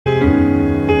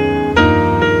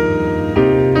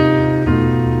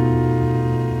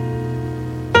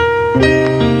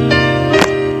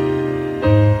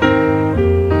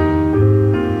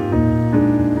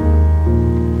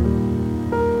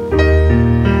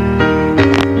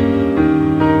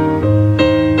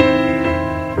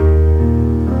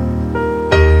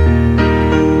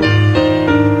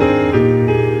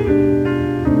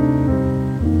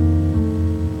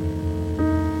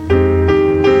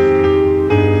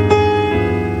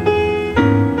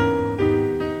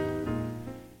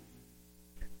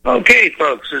Okay,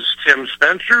 folks, this is Tim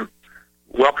Spencer.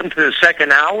 Welcome to the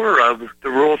second hour of the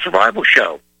Rural Survival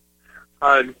Show.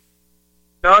 Don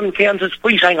in Kansas,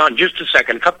 please hang on just a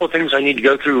second. A couple of things I need to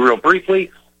go through real briefly.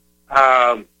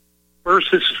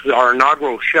 First, this is our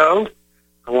inaugural show.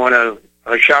 I want to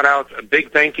shout out a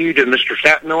big thank you to Mr.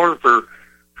 Satnor for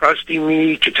trusting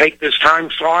me to take this time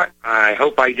slot. I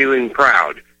hope I do him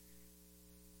proud.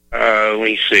 Let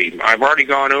me see. I've already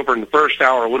gone over in the first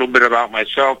hour a little bit about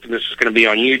myself, and this is going to be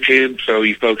on YouTube, so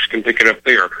you folks can pick it up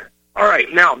there. All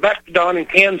right, now back to Don in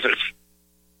Kansas.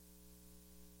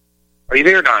 Are you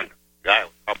there, Don? Guy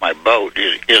on my boat,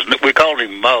 we called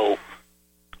him Mo.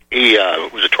 He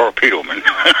was a torpedo man.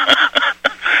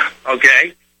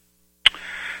 Okay.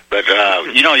 But,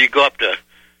 you go up to,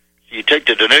 you take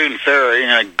the Dunoon ferry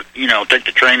and, take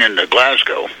the train into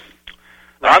Glasgow.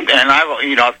 Right.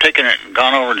 I've taken it and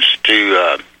gone over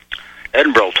to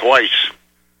Edinburgh twice,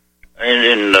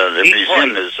 in the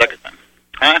museum the second time.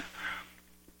 Huh?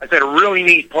 I said a really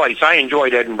neat place. I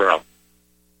enjoyed Edinburgh.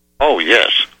 Oh,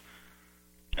 yes.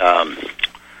 But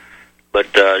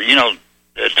at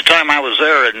the time I was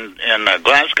there in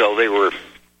Glasgow, they were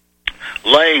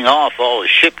laying off all the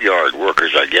shipyard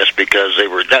workers, I guess, because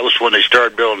that was when they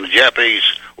started building the Japanese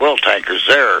oil tankers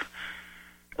there.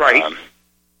 Right.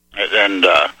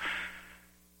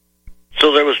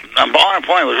 So there was,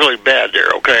 unemployment was really bad there,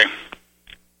 okay?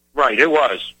 Right, it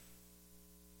was.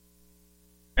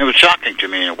 It was shocking to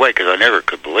me in a way, because I never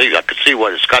could believe it. I could see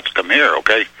why the Scots come here,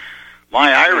 okay?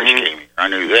 My Irish came here, I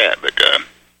knew that,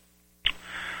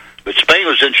 but Spain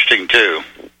was interesting, too.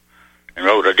 And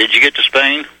Rhoda, did you get to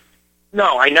Spain?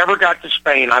 No, I never got to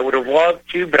Spain. I would have loved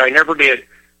to, but I never did.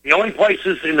 The only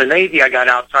places in the Navy I got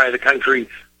outside of the country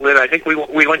with, I think we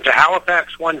went to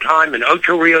Halifax one time and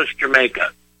Ocho Rios,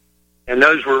 Jamaica. And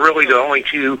those were really the only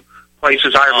two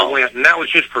places I ever went. And that was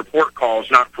just for port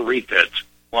calls, not for refits.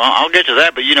 Well, I'll get to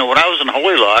that. But, when I was in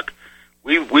Holy Lock,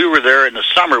 we were there in the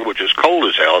summer, which was cold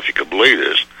as hell, if you could believe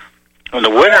this. In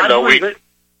the winter,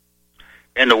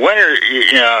 in the winter,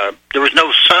 there was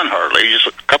no sun hardly, just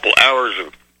a couple hours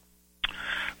of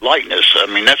lightness. I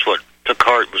mean, that's what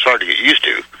was hard to get used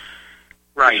to.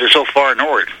 Right. They're so far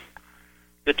north,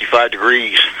 55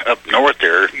 degrees up north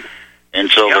there,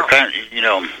 and so they're kind of,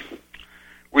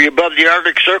 were you above the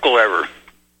Arctic Circle ever?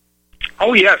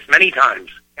 Oh, yes, many times.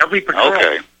 Every patrol.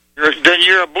 Okay. Then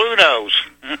you're a blue nose.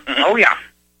 Oh, yeah.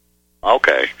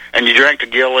 Okay. And you drank the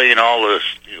gilly and all this,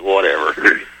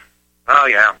 whatever. Oh,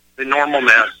 yeah. The normal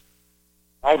mess.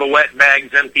 All the wet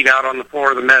bags emptied out on the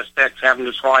floor of the mess decks, having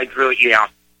to slide through it, yeah.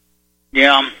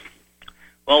 Yeah.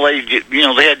 Well, they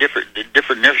had different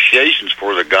initiations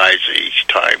for the guys each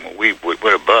time when we went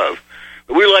above.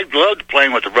 But we loved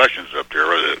playing with the Russians up there,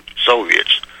 or the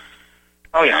Soviets.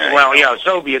 Oh, yeah. Well, yeah,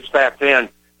 Soviets back then.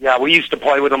 Yeah, we used to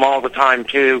play with them all the time,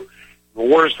 too. The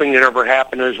worst thing that ever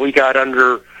happened is we got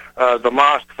under the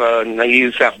Moskva, and they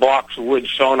used that blocks of wood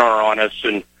sonar on us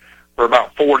and for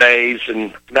about 4 days,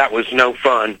 and that was no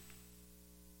fun.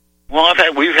 Well,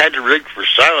 we've had to rig for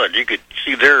silent. You could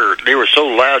see they were so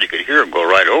loud you could hear them go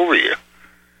right over you.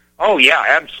 Oh, yeah,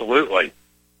 absolutely.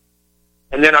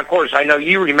 And then, of course, I know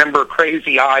you remember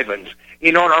Crazy Ivan's.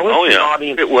 In our listening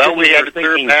audience, well, we had to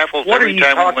clear baffles every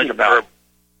time we went about?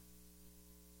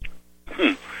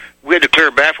 We had to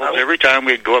clear baffles every time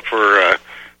we'd go up for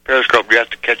periscope. We have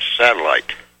to catch a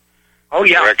satellite. Oh,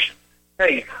 yeah. Direction.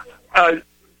 Hey,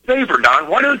 favor, Don,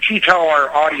 why don't you tell our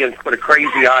audience what a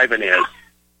Crazy Ivan is?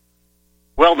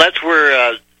 Well, that's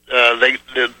where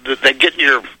they get in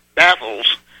your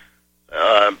baffles,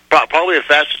 probably a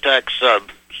fast attack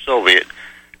Soviet,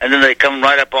 and then they come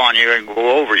right up on you and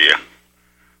go over you.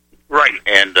 Right.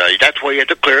 And that's why you have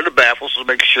to clear the baffles to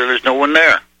make sure there's no one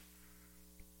there.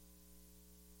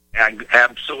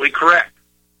 Absolutely correct.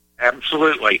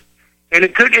 Absolutely. And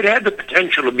it had the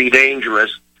potential to be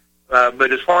dangerous,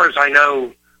 but as far as I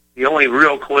know, the only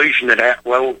real collision I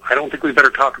don't think we better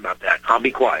talk about that. I'll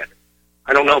be quiet.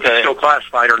 I don't know if it's still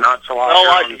classified or not. So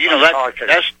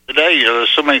that's today. There's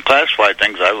so many classified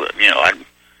things. I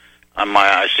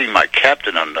see my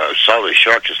captain on Saw the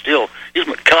Sharks of Steel.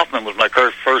 Kaufman was my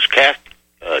first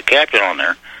captain on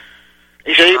there.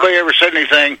 He said, anybody ever said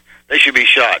anything, they should be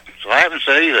shot. So I haven't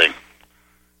said anything.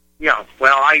 Yeah,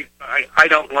 well, I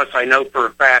don't unless I know for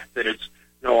a fact that it's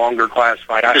no longer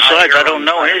classified. Besides, I don't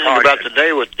know anything about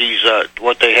today with these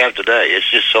what they have today. It's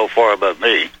just so far above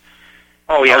me.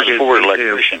 Oh, yeah, I was a forward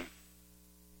electrician.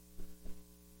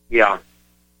 Yeah.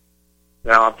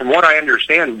 Now, from what I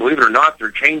understand, believe it or not,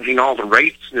 they're changing all the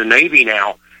rates in the Navy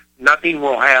now. Nothing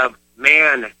will have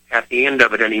man at the end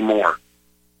of it anymore.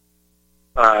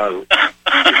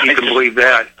 If you can believe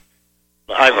that.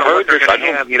 I've heard this. I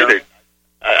don't get it.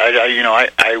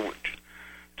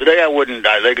 Today I wouldn't.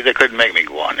 They couldn't make me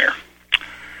go on there.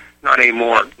 Not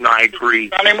anymore. No, I agree.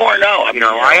 Not anymore. No.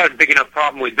 I had a big enough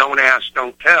problem with don't ask,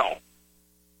 don't tell.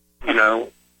 Well,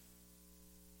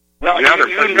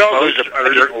 you know there's a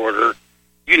pecking order.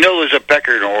 You know there's a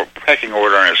pecking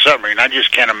order on a submarine. I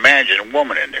just can't imagine a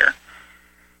woman in there.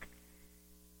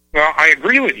 Well, I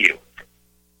agree with you.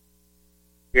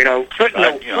 Putting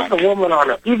a woman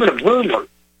on even a boomer.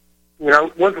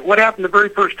 What happened the very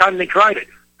first time they tried it?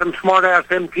 Some smart-ass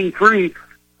MP3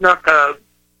 snuck out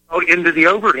into the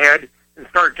overhead and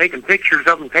started taking pictures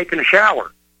of him taking a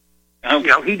shower.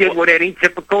 He did what any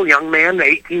typical young man,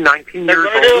 18, 19 years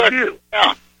old, would do.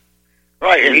 Yeah.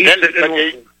 Right, and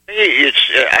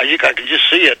I can just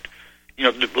see it.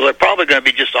 They're probably going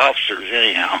to be just officers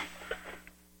anyhow.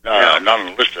 Not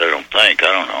enlisted, I don't think.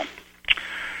 I don't know.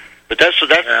 But that's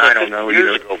I don't know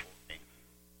years ago.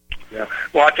 Yeah.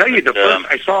 Well, I'll tell you, the first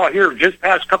I saw here just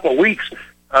past couple of weeks,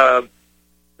 the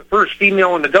first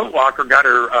female in the goat locker got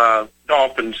her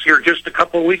dolphins here just a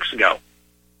couple of weeks ago.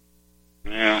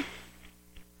 Yeah.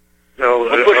 So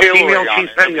we'll put a female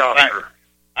chief petty officer.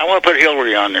 I want to put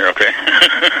Hillary on there, okay?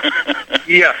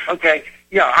 Yeah, okay.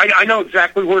 Yeah, I know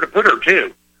exactly where to put her,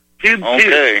 too. Tube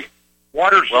 2.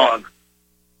 Water slug.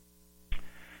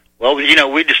 Well,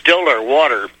 we distilled our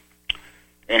water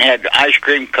and had ice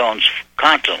cream cones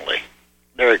constantly.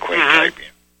 Dairy Queen type.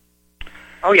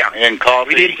 Oh, yeah. And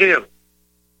coffee. We did, too.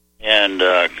 And,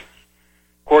 of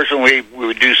course, when we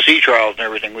would do sea trials and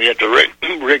everything, we had to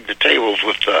rig the tables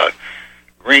with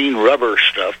green rubber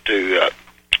stuff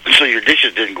so your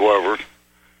dishes didn't go over.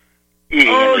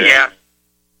 Oh, yeah.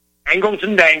 Angles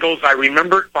and dangles. I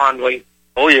remember it fondly.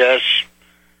 Oh, yes.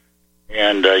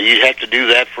 And you have to do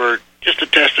that just to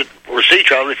test it for sea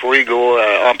trial before you go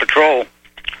on patrol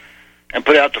and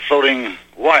put out the floating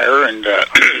wire. And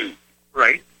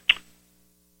Right.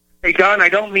 Hey, Don, I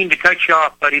don't mean to cut you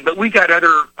off, buddy, but we got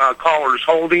other callers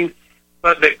holding.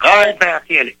 But call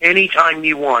back in anytime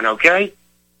you want, okay?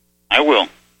 I will.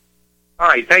 All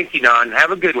right, thank you, Don. Have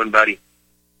a good one, buddy.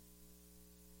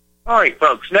 All right,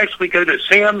 folks, next we go to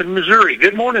Sam in Missouri.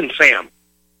 Good morning, Sam.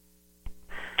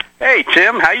 Hey,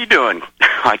 Tim, how you doing?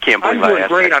 I can't believe I asked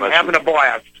great. that I'm having a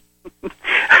blast.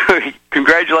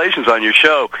 Congratulations on your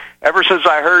show. Ever since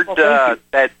I heard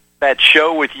that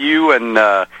show with you and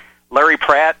Larry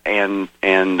Pratt and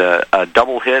a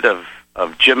double hit of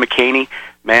Jim McCaney,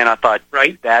 man, I thought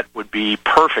that would be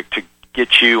perfect to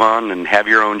get you on and have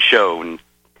your own show. And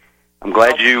I'm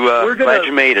glad glad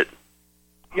you made it.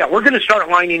 Yeah, we're going to start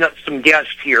lining up some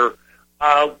guests here,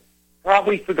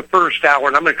 probably for the first hour,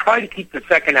 and I'm going to try to keep the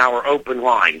second hour open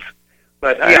lines.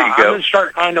 But I'm going to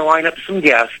start trying to line up some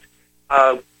guests.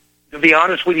 To be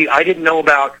honest with you, I didn't know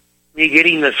about me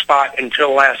getting this spot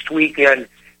until last weekend,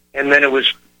 and then it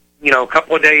was, a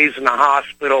couple of days in the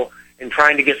hospital and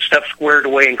trying to get stuff squared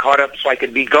away and caught up so I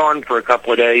could be gone for a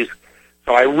couple of days.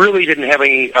 So I really didn't have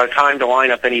any time to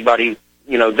line up anybody,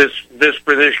 this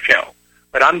for this show.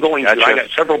 But I'm going to. I got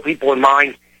several people in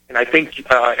mind, and I think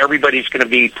everybody's going to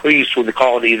be pleased with the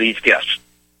quality of these guests.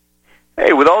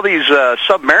 Hey, with all these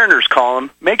submariners calling,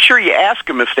 make sure you ask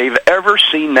them if they've ever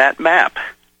seen that map.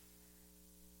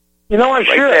 I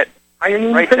should. I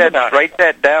didn't even think about it. Write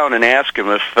that down and ask them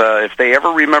if they ever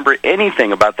remember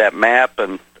anything about that map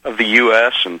and of the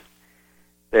U.S. and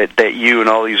that you and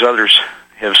all these others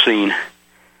have seen.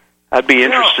 I'd be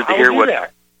interested to hear what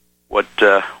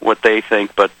they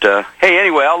think. But hey,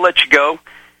 anyway, I'll let you go.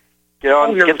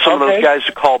 Get some of those guys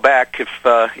to call back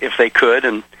if they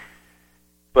could.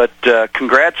 But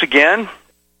congrats again.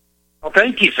 Well,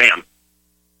 thank you, Sam.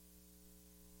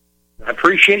 I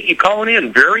appreciate you calling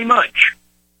in very much.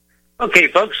 Okay,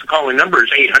 folks, the calling number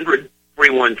is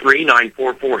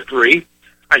 800-313-9443.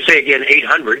 I say again,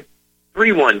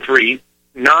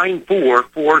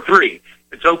 800-313-9443.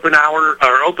 It's open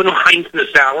lines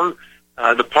this hour.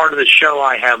 The part of the show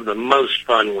I have the most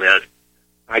fun with.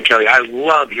 I tell you, I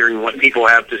love hearing what people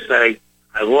have to say.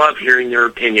 I love hearing their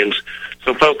opinions.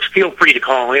 So, folks, feel free to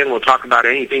call in. We'll talk about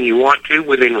anything you want to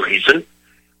within reason.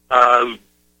 So,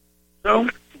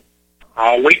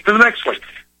 I'll wait for the next one.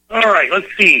 All right, let's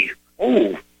see.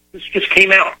 Oh, this just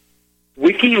came out.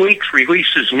 WikiLeaks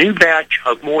releases new batch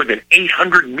of more than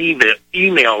 800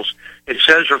 emails it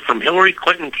says are from Hillary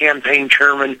Clinton campaign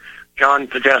chairman John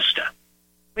Podesta.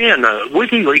 Man,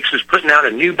 WikiLeaks is putting out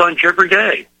a new bunch every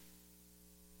day.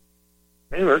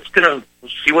 Hey, let's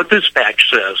see what this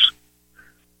batch says.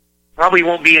 Probably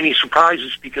won't be any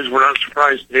surprises because we're not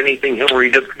surprised at anything Hillary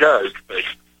does, but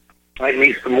might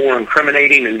need some more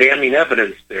incriminating and damning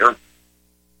evidence there.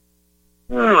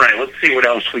 All right, let's see what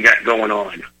else we got going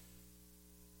on.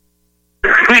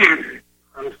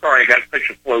 sorry, I got such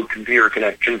a slow computer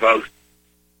connection, folks.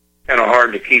 Kind of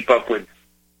hard to keep up with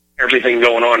everything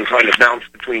going on, trying to bounce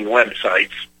between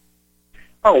websites.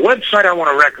 Oh, a website I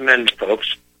want to recommend to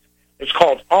folks. It's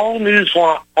called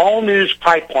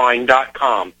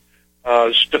allnewspipeline.com.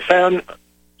 Stefan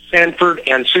Sanford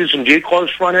and Susan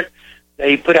Duclos run it.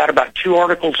 They put out about 2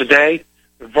 articles a day.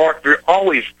 They're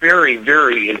always very,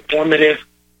 very informative.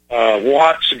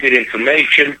 Lots of good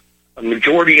information. A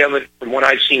majority of it, from what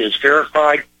I've seen, is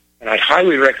verified, and I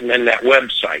highly recommend that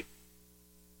website.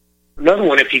 Another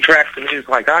one, if you track the news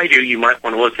like I do, you might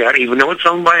want to look at, even though it's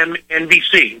owned by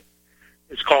NBC.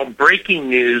 It's called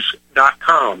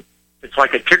breakingnews.com. It's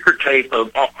like a ticker tape of,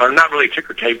 or not really a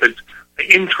ticker tape, it's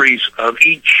the entries of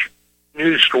each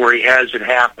news story as it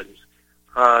happens.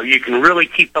 You can really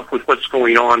keep up with what's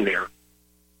going on there.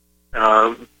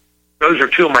 Those are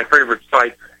 2 of my favorite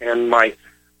sites, and my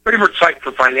favorite site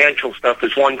for financial stuff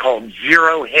is one called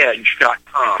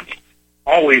zerohedge.com.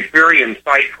 Always very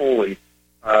insightful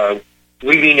and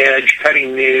leading edge,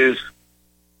 cutting news.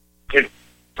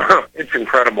 It's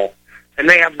incredible. And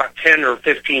they have about 10 or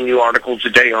 15 new articles a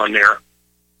day on there.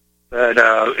 But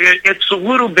it's a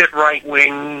little bit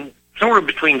right-wing, somewhere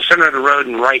between center of the road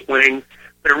and right-wing,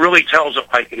 but it really tells it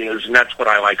like it is, and that's what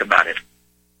I like about it.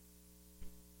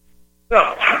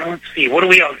 So, let's see, what do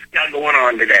we else got going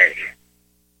on today?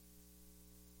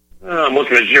 I'm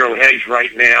looking at Zero Hedge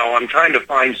right now. I'm trying to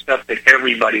find stuff that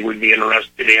everybody would be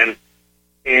interested in,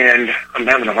 and I'm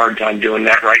having a hard time doing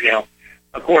that right now.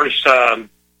 Of course,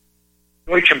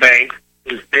 Deutsche Bank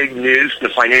is big news in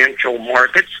the financial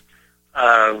markets.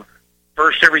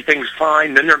 First, everything's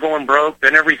fine, then they're going broke,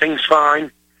 then everything's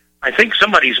fine. I think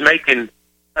somebody's making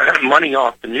money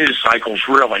off the news cycles,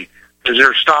 really, because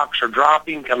their stocks are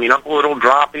dropping, coming up a little,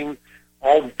 dropping,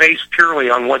 all based purely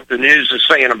on what the news is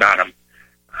saying about them.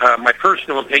 My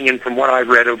personal opinion from what I've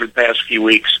read over the past few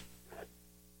weeks,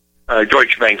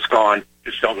 Deutsche Bank's gone.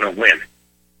 Just don't know when.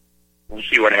 We'll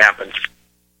see what happens.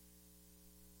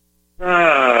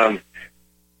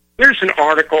 There's an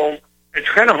article. It's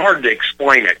kind of hard to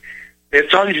explain it.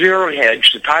 It's on Zero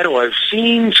Hedge. The title is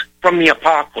Scenes from the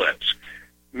Apocalypse.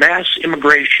 Mass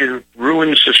Immigration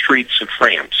Ruins the Streets of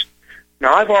France.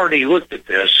 Now, I've already looked at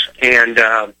this, and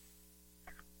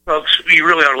folks, you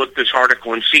really ought to look at this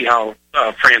article and see how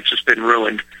France has been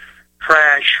ruined.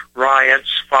 Trash,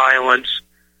 riots, violence,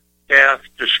 death,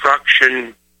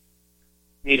 destruction.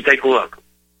 You need to take a look.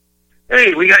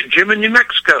 Hey, we got Jim in New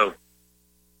Mexico.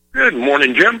 Good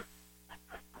morning, Jim.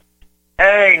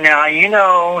 Hey, now, you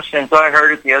know, since I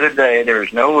heard it the other day,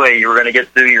 there's no way you were going to get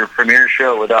through your premiere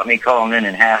show without me calling in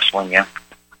and hassling you.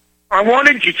 I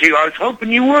wanted you to. I was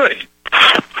hoping you would.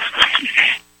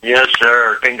 Yes,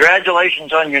 sir.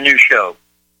 Congratulations on your new show.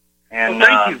 And well,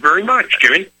 thank you very much,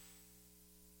 Jimmy.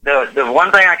 The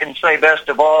one thing I can say best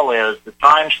of all is the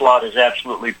time slot is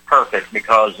absolutely perfect,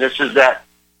 because this is that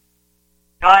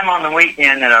time on the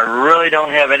weekend that I really don't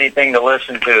have anything to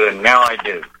listen to, and now I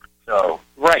do. So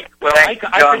right. Well, I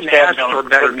couldn't ask for a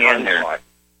better time slot.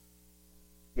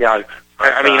 Yeah,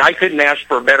 I mean, I couldn't ask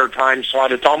for a better time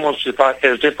slot. It's almost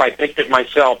as if I picked it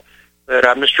myself.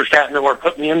 That Mr. Statmiller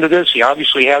put me into this. He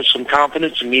obviously has some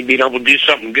confidence in me being able to do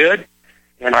something good,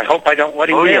 and I hope I don't let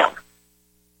him down.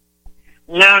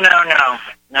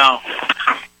 No.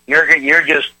 You're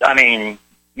just, I mean,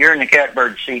 you're in the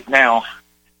catbird seat now.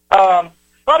 Thought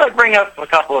I'd bring up a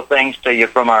couple of things to you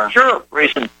from our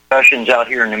recent discussions out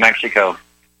here in New Mexico.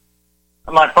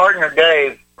 My partner,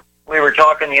 Dave, we were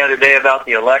talking the other day about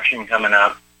the election coming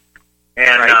up,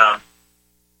 and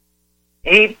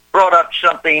he brought up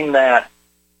something that,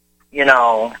 you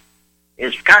know,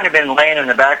 has kind of been laying in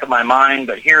the back of my mind,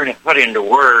 but hearing it put into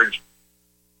words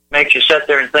makes you sit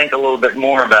there and think a little bit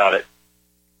more about it.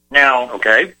 Now,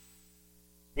 the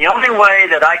only way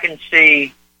that I can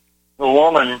see the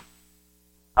woman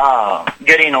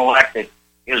getting elected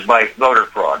is by voter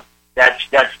fraud.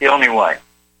 That's the only way.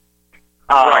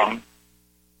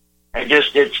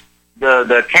 It's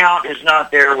the count is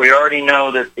not there. We already know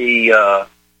that the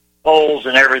polls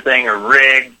and everything are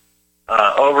rigged,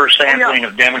 oversampling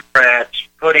of Democrats,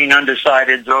 putting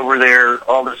undecideds over there,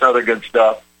 all this other good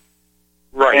stuff.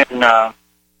 Right. And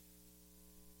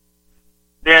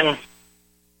then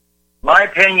my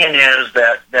opinion is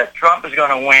that Trump is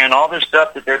going to win. All this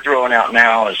stuff that they're throwing out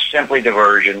now is simply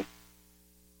diversion.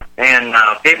 And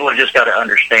people have just got to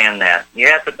understand that. You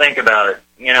have to think about it.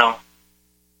 You know,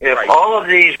 if all of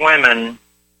these women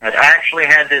had actually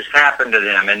had this happen to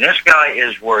them, and this guy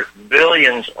is worth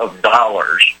billions of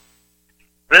dollars,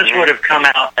 this would have come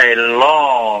out a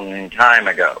long time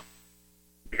ago.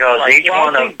 Because each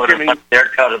one of them would have got their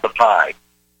cut of the pie.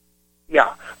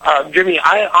 Yeah. Jimmy,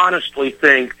 I honestly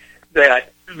think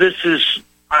that this is,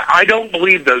 I don't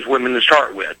believe those women to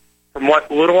start with. From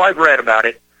what little I've read about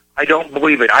it, I don't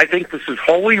believe it. I think this is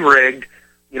wholly rigged.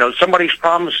 You know, somebody's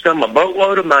promised them a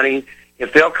boatload of money.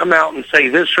 If they'll come out and say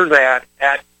this or that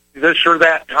at this or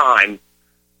that time,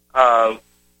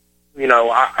 you know,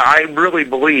 I really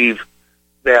believe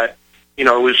that, you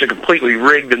know, it was a completely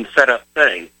rigged and set up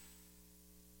thing.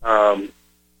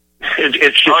 It's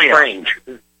just strange.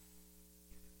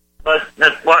 But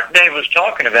what Dave was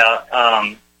talking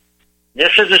about,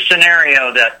 this is a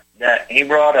scenario that he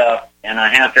brought up, and I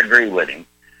have to agree with him.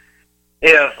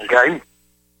 If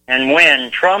and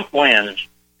when Trump wins,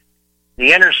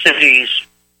 the inner cities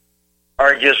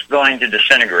are just going to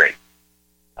disintegrate.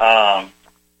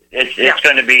 It's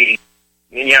going to be,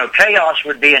 you know, chaos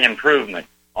would be an improvement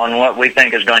on what we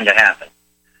think is going to happen.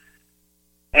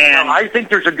 And I think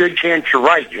there's a good chance you're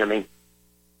right, Jimmy.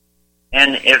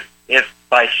 And if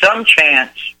by some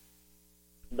chance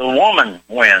the woman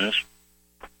wins,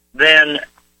 then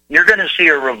you're going to see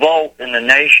a revolt in the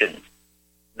nation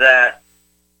that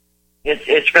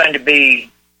it's going to be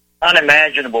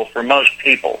unimaginable for most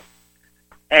people.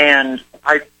 And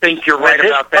I think you're right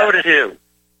about that, too.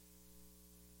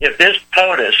 If this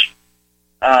POTUS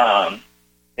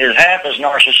is half as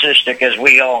narcissistic as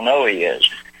we all know he is,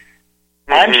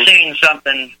 I'm seeing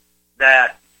something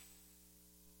that,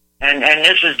 and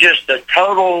this is just a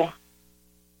total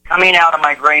coming out of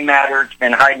my gray matter, it's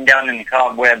been hiding down in the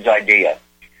cobwebs idea.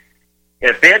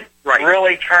 If it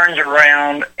really turns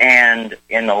around and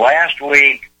in the last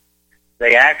week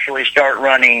they actually start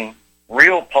running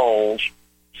real polls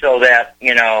so that,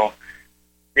 you know,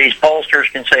 these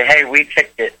pollsters can say, hey, we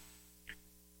picked it.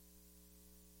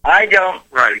 I don't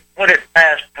put it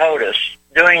past POTUS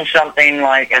doing something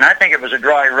like, and I think it was a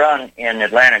dry run in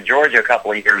Atlanta, Georgia a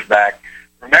couple of years back.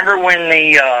 Remember when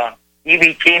the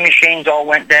EBT machines all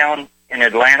went down in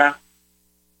Atlanta?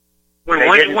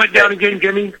 When went down again,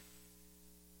 Jimmy?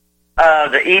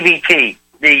 The EBT,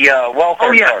 the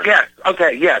welfare card. Yes.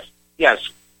 Okay, yes.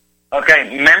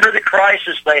 Okay, remember the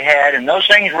crisis they had, and those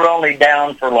things were only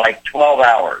down for like 12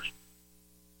 hours.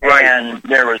 Right. And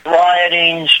there was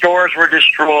rioting, stores were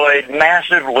destroyed,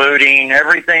 massive looting,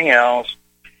 everything else.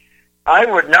 I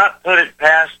would not put it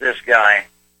past this guy.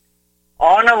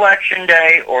 On Election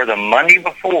Day or the Monday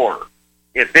before,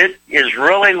 if it is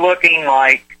really looking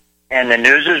like, and the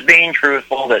news is being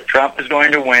truthful, that Trump is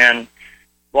going to win,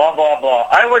 blah, blah, blah,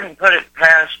 I wouldn't put it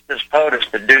past this POTUS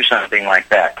to do something like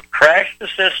that. Crash the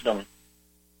system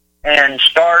and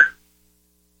start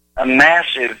a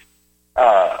massive,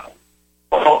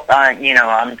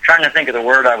 I'm trying to think of the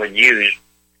word I would use.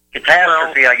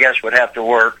 Catastrophe, I guess, would have to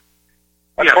work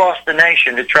across the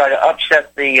nation to try to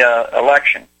upset the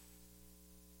election.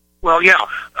 Well, yeah,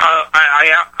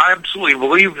 I absolutely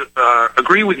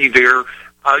agree with you there.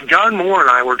 John Moore and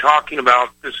I were talking about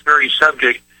this very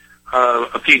subject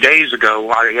a few days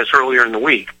ago, I guess earlier in the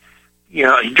week. You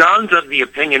know, John's of the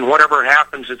opinion whatever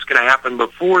happens, it's going to happen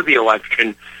before the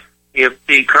election if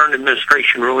the current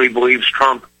administration really believes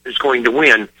Trump is going to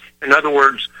win. In other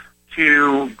words,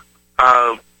 to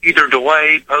either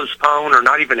delay, postpone, or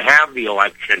not even have the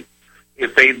election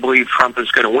if they believe Trump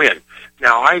is going to win.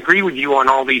 Now, I agree with you on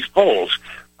all these polls.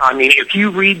 I mean, if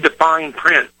you read the fine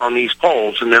print on these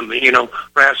polls, and then, you know,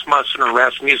 Rasmussen,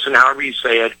 however you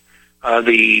say it,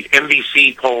 the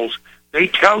NBC polls, they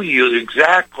tell you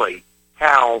exactly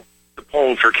how the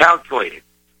polls are calculated.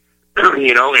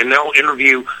 You know, and they'll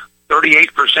interview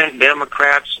 38%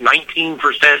 Democrats,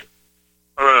 19%,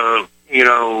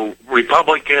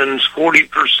 Republicans,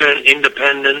 40%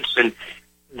 independents, and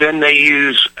then they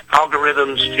use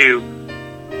algorithms to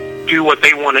do what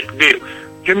they want it to do.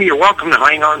 Jimmy, you're welcome to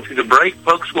hang on to the break.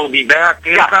 Folks, we'll be back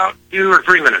in about 2 or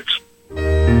 3 minutes.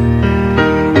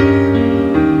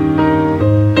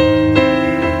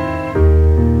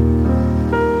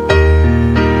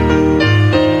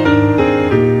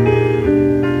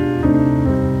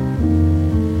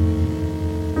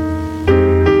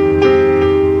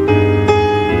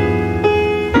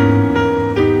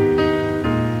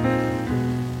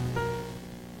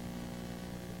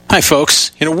 Hi,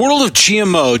 folks. In a world of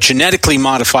GMO, genetically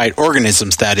modified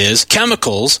organisms, that is,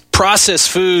 chemicals, processed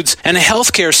foods, and a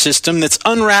healthcare system that's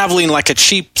unraveling like a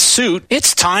cheap suit,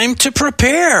 it's time to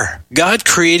prepare. God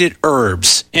created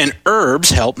herbs, and herbs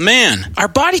help man. Our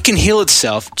body can heal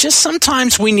itself, just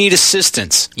sometimes we need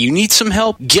assistance. You need some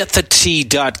help?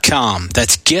 GetTheTea.com.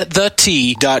 That's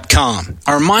GetTheTea.com.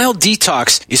 Our mild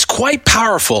detox is quite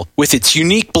powerful with its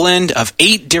unique blend of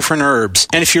 8 different herbs.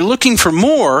 And if you're looking for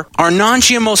more, our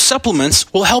non-GMO supplements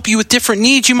will help you with different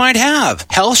needs you might have.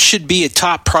 Health should be a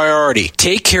top priority.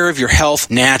 Take care care of your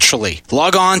health naturally.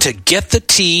 Log on to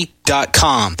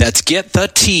getthetea.com. That's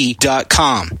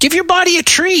getthetea.com. Give your body a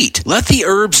treat. Let the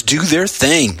herbs do their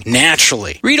thing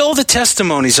naturally. Read all the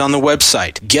testimonies on the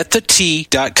website,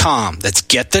 getthetea.com. That's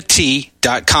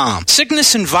getthetea.com.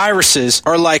 Sickness and viruses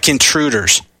are like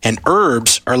intruders, and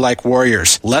herbs are like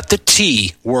warriors. Let the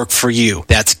tea work for you.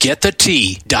 That's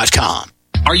getthetea.com.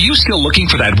 Are you still looking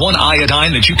for that one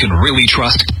iodine that you can really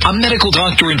trust? A medical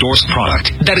doctor-endorsed product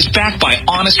that is backed by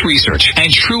honest research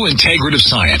and true integrative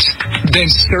science? Then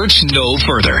search no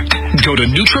further. Go to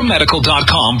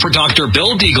NutriMedical.com for Dr.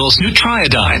 Bill Deagle's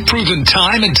Nutriodine, proven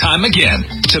time and time again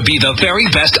to be the very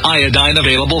best iodine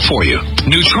available for you.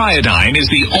 Nutriodine is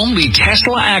the only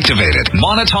Tesla-activated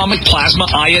monatomic plasma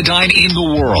iodine in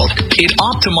the world. It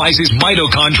optimizes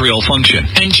mitochondrial function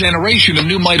and generation of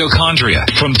new mitochondria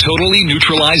from totally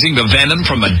neutralizing the venom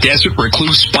from a desert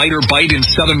recluse spider bite in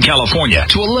Southern California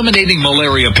to eliminating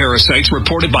malaria parasites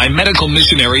reported by medical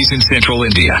missionaries in Central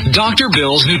India. Dr.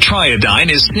 Bill's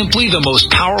Nutriodine is simply the most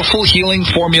powerful healing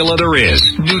formula there is.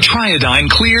 Nutriodine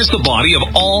clears the body of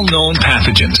all known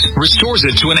pathogens, restores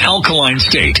it to an alkaline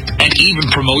state, and even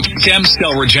promotes stem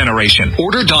cell regeneration.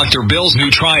 Order Dr. Bill's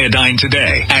Nutriodine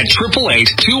today at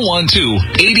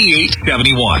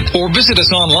 888-212-8871 or visit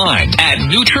us online at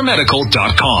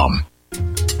NutriMedical.com.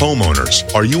 Homeowners,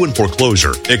 are you in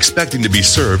foreclosure, expecting to be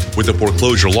served with a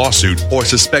foreclosure lawsuit, or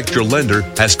suspect your lender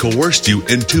has coerced you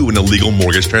into an illegal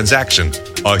mortgage transaction?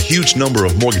 A huge number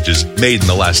of mortgages made in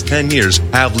the last 10 years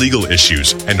have legal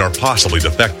issues and are possibly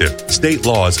defective. State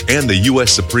laws and the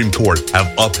U.S. Supreme Court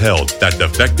have upheld that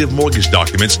defective mortgage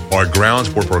documents are grounds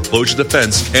for foreclosure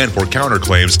defense and for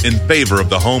counterclaims in favor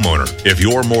of the homeowner. If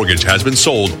your mortgage has been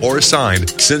sold or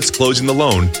assigned since closing the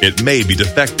loan, it may be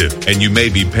defective and you may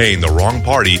be paying the wrong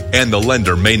party, and the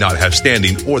lender may not have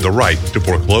standing or the right to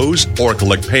foreclose or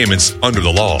collect payments under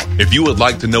the law. If you would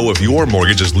like to know if your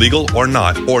mortgage is legal or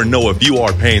not, or know if you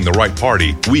are paying the right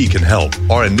party, we can help.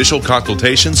 Our initial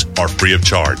consultations are free of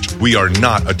charge. We are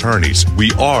not attorneys.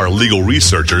 We are legal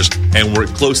researchers and work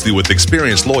closely with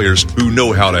experienced lawyers who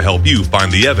know how to help you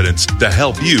find the evidence to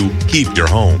help you keep your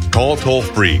home. Call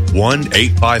toll-free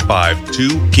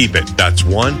 1-855-2-KEEP-IT. That's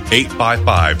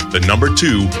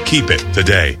 1-855-2-KEEP-IT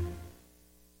today.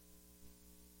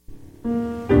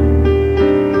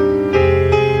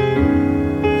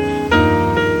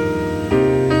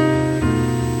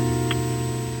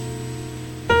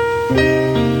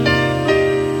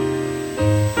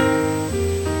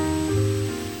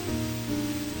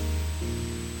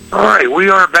 All right, we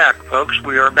are back, folks.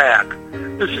 We are back.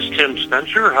 This is Tim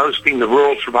Spencer hosting the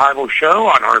Rural Survival Show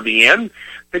on RBN.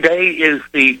 Today is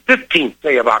the 15th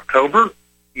day of October,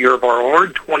 year of our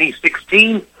Lord,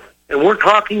 2016, and we're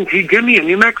talking to Jimmy in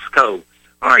New Mexico.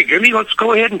 All right, Jimmy, let's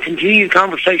go ahead and continue the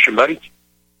conversation, buddy.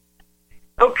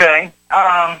 Okay.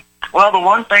 Well, the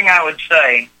one thing I would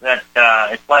say that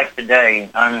it's like today,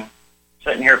 I'm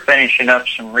sitting here finishing up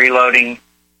some reloading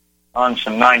on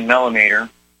some 9mm,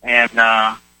 and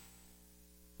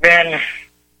been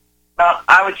about,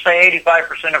 I would say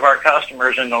 85% of our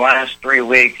customers in the last 3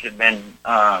 weeks have been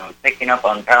picking up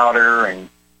on powder and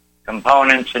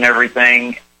components and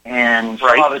everything, and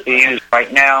some of it to use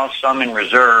right now, some in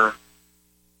reserve.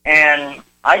 And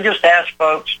I just ask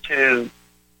folks to,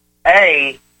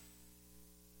 A,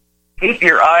 keep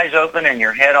your eyes open and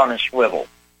your head on a swivel.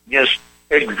 Just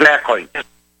keep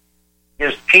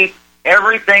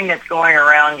everything that's going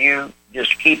around you,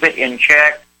 just keep it in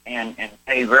check and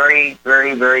pay very,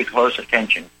 very, very close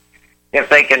attention. If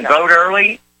they can vote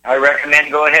early, I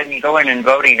recommend go ahead and go in and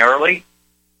voting early.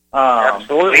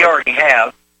 Absolutely. We already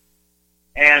have.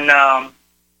 And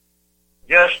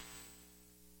just,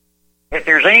 if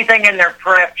there's anything in their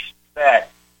preps that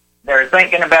they're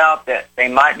thinking about that they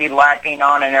might be lacking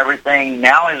on and everything,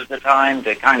 now is the time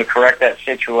to kind of correct that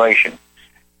situation.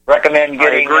 Recommend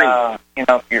getting,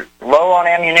 if you're low on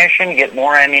ammunition, get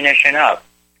more ammunition up.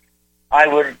 I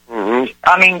would,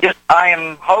 I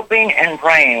am hoping and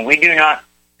praying we do not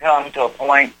come to a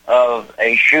point of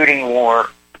a shooting war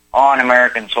on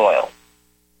American soil.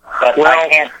 But I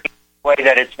can't see a way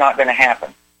that it's not going to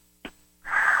happen.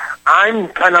 I'm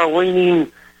kind of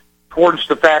leaning towards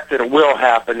the fact that it will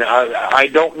happen. I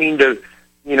don't mean to,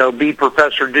 be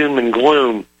Professor Doom and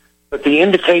Gloom, but the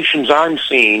indications I'm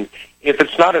seeing, if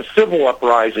it's not a civil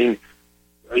uprising,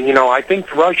 I think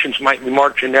the Russians might be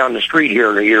marching down the street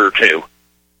here in a year or two.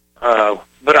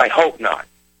 But I hope not.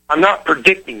 I'm not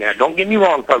predicting that. Don't get me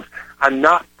wrong, folks. I'm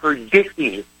not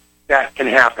predicting that can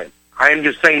happen. I am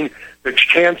just saying the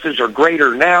chances are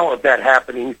greater now of that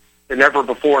happening than ever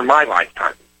before in my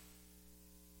lifetime.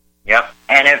 Yep.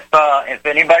 And if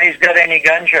anybody's got any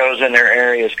gun shows in their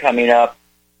areas coming up,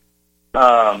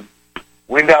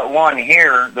 We've got one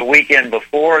here the weekend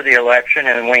before the election,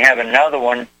 and we have another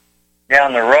one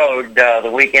down the road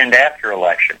the weekend after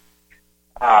election.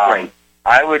 Right.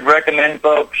 I would recommend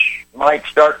folks might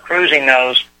start cruising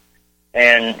those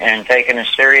and taking a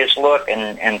serious look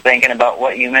and thinking about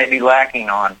what you may be lacking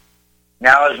on.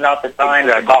 Now is not the time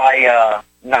to buy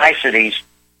niceties.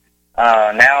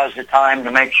 Now is the time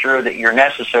to make sure that your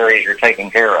necessaries are taken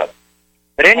care of.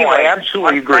 But anyway, I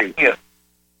absolutely agree. Thank you.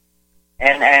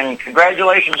 And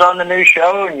congratulations on the new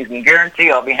show, and you can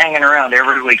guarantee I'll be hanging around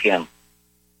every weekend.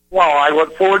 Well, I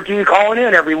look forward to you calling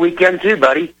in every weekend too,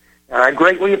 buddy. And I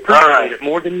greatly appreciate it,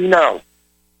 more than you know.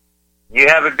 You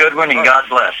have a good one, and God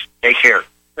bless. Take care.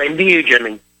 Same to you,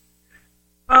 Jimmy.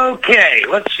 Okay,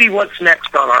 let's see what's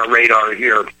next on our radar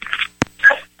here.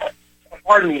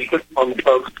 Pardon me,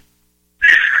 folks.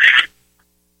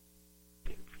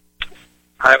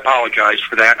 I apologize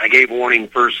for that. I gave warning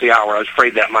first of the hour. I was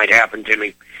afraid that might happen to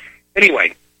me.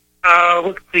 Anyway,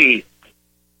 let's see.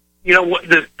 You know,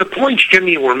 the points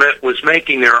Jimmy was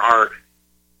making there are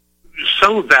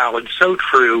so valid, so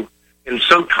true, and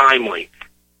so timely.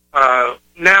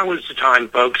 Now is the time,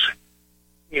 folks.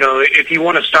 You know, if you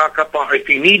want to stock up on, if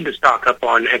you need to stock up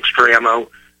on extra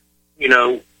ammo, you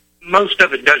know, most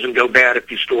of it doesn't go bad if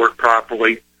you store it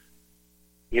properly.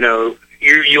 You know,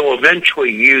 you'll eventually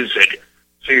use it.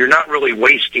 So you're not really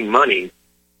wasting money,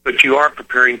 but you are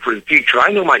preparing for the future.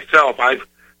 I know myself, I've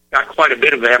got quite a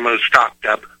bit of ammo stocked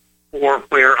up for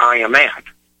where I am at.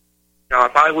 Now,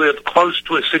 if I lived close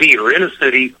to a city or in a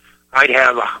city, I'd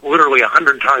have literally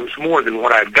 100 times more than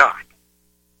what I've got.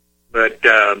 But,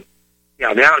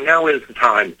 yeah, now is the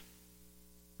time.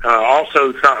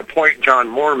 Also, a point John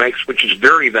Moore makes, which is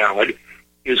very valid,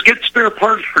 is get spare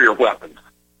parts for your weapons.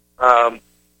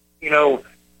 You know,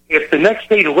 if the next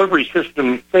day delivery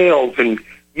system fails and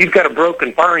you've got a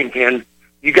broken firing pin,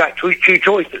 you got two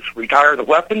choices: retire the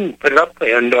weapon, put it up,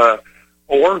 and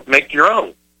or make your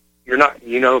own. You're not,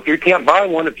 you know, if you can't buy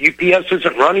one, if UPS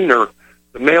isn't running or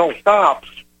the mail stops,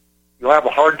 you'll have a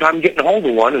hard time getting a hold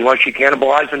of one unless you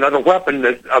cannibalize another weapon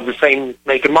of the same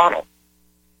make and model.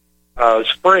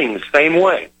 Springs, same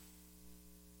way.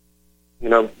 You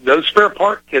know, those spare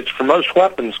part kits for most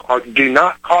weapons do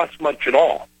not cost much at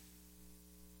all.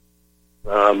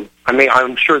 I mean,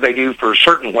 I'm sure they do for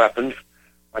certain weapons.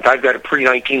 Like I've got a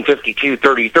pre-1952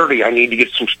 30-30 I need to get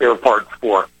some spare parts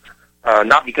for.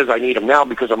 Not because I need them now,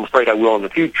 because I'm afraid I will in the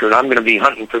future, and I'm going to be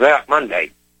hunting for that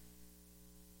Monday.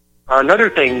 Another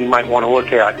thing you might want to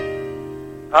look at.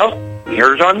 Oh,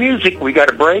 here's our music. We got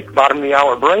a break, bottom of the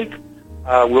hour break.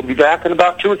 We'll be back in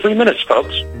about 2 or 3 minutes,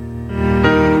 folks.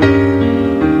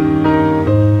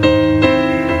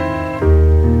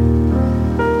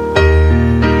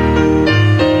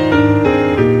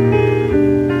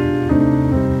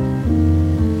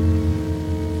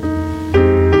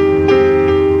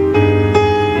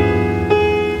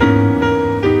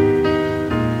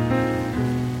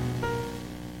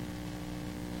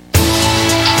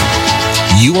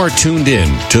 You are tuned in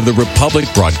to the Republic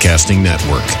Broadcasting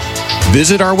Network.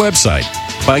 Visit our website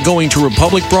by going to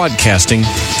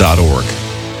republicbroadcasting.org.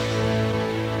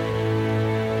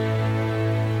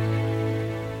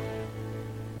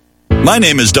 My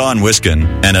name is Don Wiskin,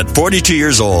 and at 42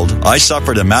 years old, I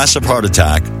suffered a massive heart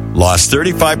attack, lost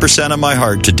 35% of my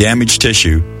heart to damaged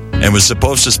tissue, and was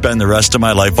supposed to spend the rest of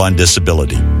my life on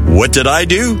disability. What did I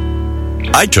do?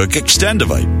 I took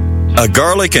Extendivite, a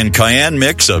garlic and cayenne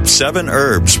mix of 7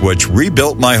 herbs which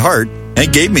rebuilt my heart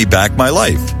and gave me back my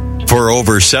life. For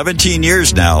over 17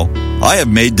 years now, I have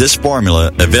made this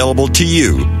formula available to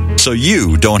you so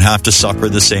you don't have to suffer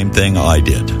the same thing I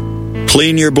did.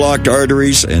 Clean your blocked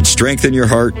arteries and strengthen your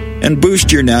heart and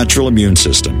boost your natural immune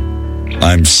system.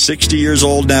 I'm 60 years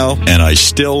old now, and I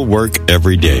still work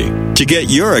every day. To get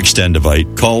your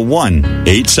Extendivite, call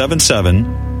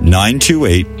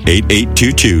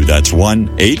 1-877-928-8822. That's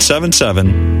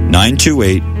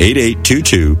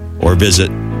 1-877-928-8822. Or visit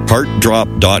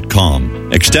heartdrop.com.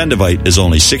 Extendivite is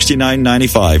only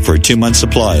 $69.95 for a 2-month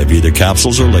supply of either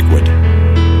capsules or liquid.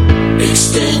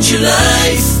 Extend your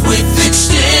life with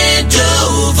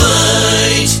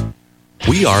Extendovite.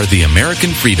 We are the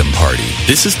American Freedom Party.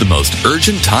 This is the most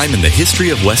urgent time in the history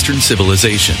of Western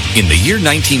civilization. In the year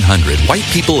 1900, white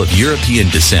people of European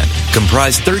descent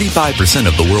comprised 35%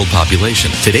 of the world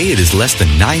population. Today it is less than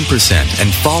 9%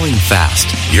 and falling fast.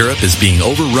 Europe is being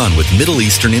overrun with Middle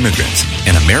Eastern immigrants,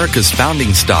 and America's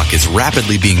founding stock is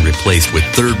rapidly being replaced with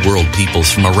third world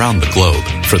peoples from around the globe.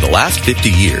 For the last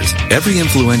 50 years, every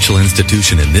influential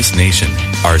institution in this nation,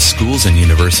 our schools and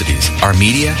universities, our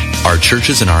media, our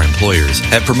churches, and our employers, years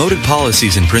have promoted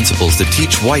policies and principles that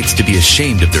teach whites to be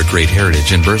ashamed of their great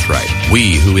heritage and birthright.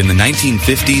 We, who in the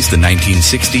 1950s, the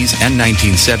 1960s, and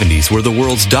 1970s were the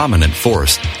world's dominant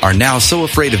force, are now so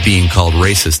afraid of being called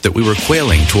racist that we were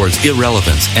quailing towards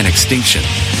irrelevance and extinction.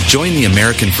 Join the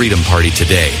American Freedom Party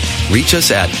today. Reach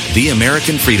us at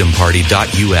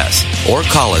theamericanfreedomparty.us or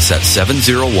call us at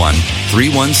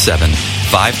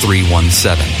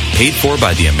 701-317-5317. Paid for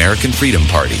by the American Freedom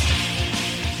Party.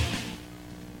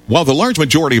 While the large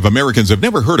majority of Americans have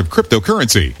never heard of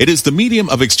cryptocurrency, it is the medium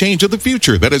of exchange of the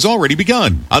future that has already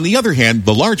begun. On the other hand,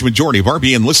 the large majority of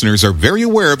RBN listeners are very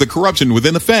aware of the corruption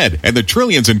within the Fed and the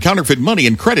trillions in counterfeit money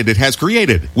and credit it has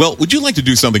created. Well, would you like to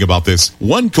do something about this?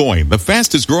 OneCoin, the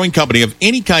fastest growing company of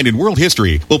any kind in world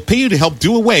history, will pay you to help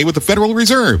do away with the Federal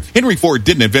Reserve. Henry Ford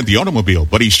didn't invent the automobile,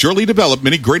 but he surely developed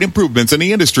many great improvements in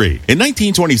the industry. In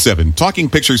 1927, talking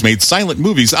pictures made silent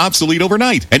movies obsolete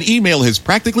overnight, and email has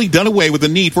practically done away with the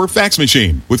need for a fax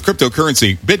machine. With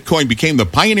cryptocurrency, Bitcoin became the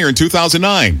pioneer in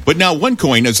 2009. But now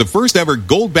OneCoin, as the first ever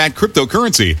gold-backed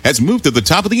cryptocurrency, has moved to the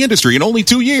top of the industry in only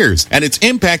 2 years. And its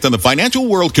impact on the financial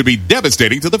world could be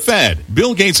devastating to the Fed.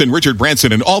 Bill Gates and Richard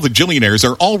Branson and all the billionaires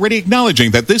are already acknowledging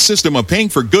that this system of paying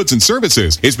for goods and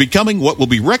services is becoming what will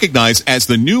be recognized as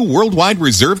the new worldwide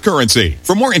reserve currency.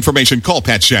 For more information, call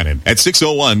Pat Shannon at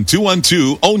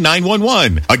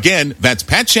 601-212-0911. Again, that's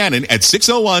Pat Shannon at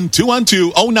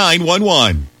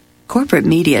 601-212-0911. Corporate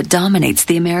media dominates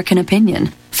the American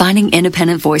opinion. Finding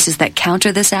independent voices that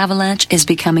counter this avalanche is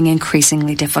becoming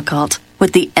increasingly difficult.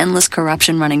 With the endless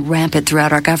corruption running rampant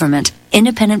throughout our government,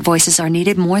 independent voices are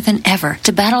needed more than ever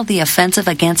to battle the offensive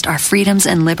against our freedoms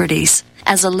and liberties.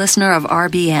 As a listener of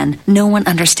RBN, no one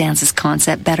understands this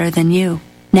concept better than you.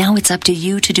 Now it's up to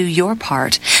you to do your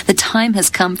part. The time has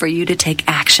come for you to take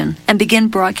action and begin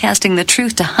broadcasting the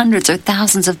truth to hundreds or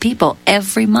thousands of people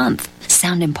every month.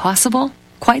 Sound impossible?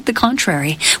 Quite the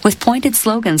contrary. With pointed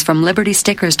slogans from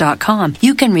LibertyStickers.com,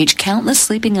 you can reach countless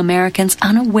sleeping Americans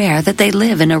unaware that they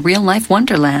live in a real-life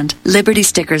wonderland.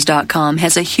 LibertyStickers.com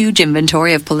has a huge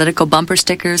inventory of political bumper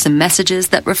stickers and messages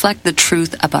that reflect the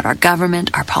truth about our government,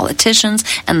 our politicians,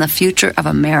 and the future of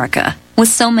America. With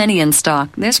so many in stock,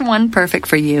 there's one perfect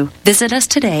for you. Visit us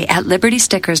today at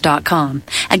LibertyStickers.com.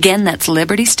 Again, that's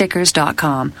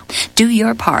LibertyStickers.com. Do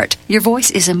your part. Your voice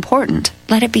is important.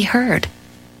 Let it be heard.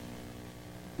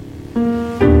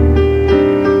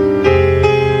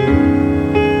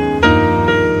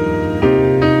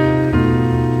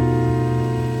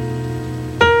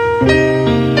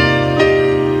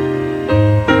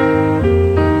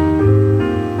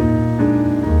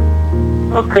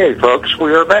 Okay, folks,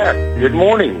 we are back. Good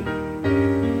morning.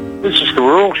 This is the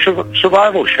Rural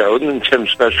Survival Show, and Tim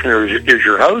Spencer is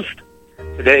your host.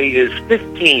 Today is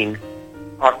 15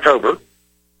 October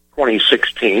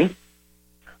 2016.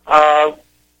 While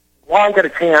I've got a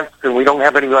chance and we don't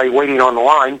have anybody waiting on the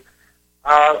line,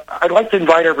 I'd like to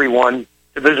invite everyone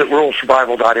to visit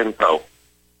ruralsurvival.info.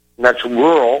 And that's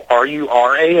rural,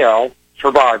 R-U-R-A-L,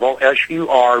 survival,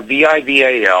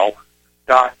 S-U-R-V-I-V-A-L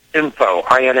 .info,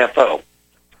 I-N-F-O.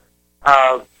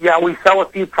 Yeah, we sell a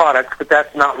few products, but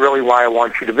that's not really why I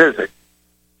want you to visit.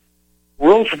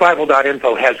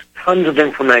 Ruralsurvival.info has tons of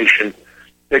information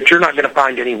that you're not going to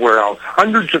find anywhere else.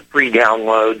 Hundreds of free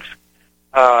downloads.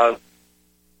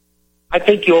 I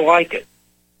think you'll like it.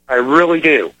 I really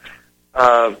do.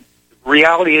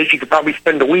 Reality is you could probably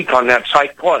spend a week on that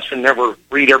site plus and never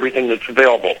read everything that's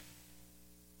available.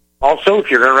 Also, if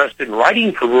you're interested in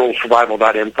writing for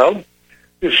ruralsurvival.info,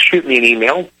 just shoot me an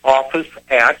email,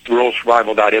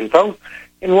 office@ruralsurvival.info,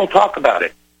 and we'll talk about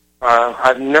it.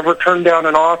 I've never turned down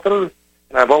an author,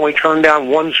 and I've only turned down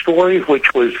one story,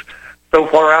 which was so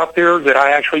far out there that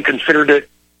I actually considered it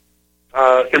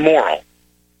immoral.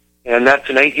 And that's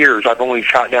in 8 years. I've only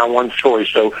shot down one story.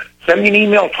 So send me an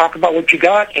email, talk about what you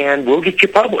got, and we'll get you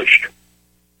published.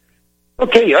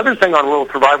 Okay, the other thing on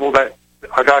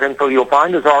ruralsurvival.info you'll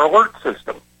find is our alert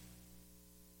system.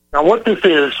 Now, what this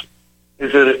is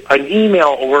an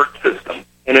email alert system,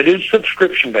 and it is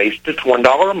subscription-based. It's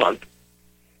 $1 a month,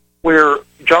 where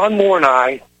John Moore and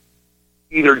I,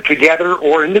 either together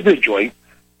or individually,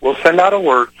 will send out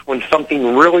alerts when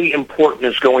something really important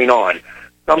is going on,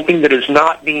 something that is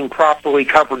not being properly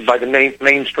covered by the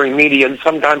mainstream media and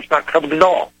sometimes not covered at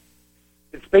all.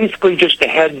 It's basically just a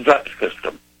heads-up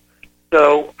system.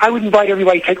 So I would invite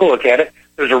everybody to take a look at it.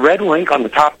 There's a red link on the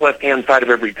top left-hand side of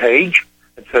every page.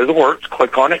 It says alerts.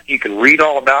 Click on it. You can read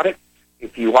all about it.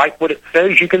 If you like what it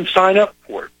says, you can sign up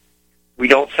for it. We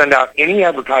don't send out any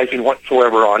advertising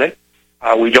whatsoever on it.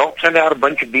 We don't send out a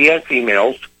bunch of BS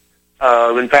emails.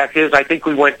 In fact, I think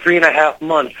we went 3.5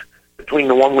 months between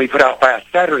the one we put out last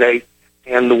Saturday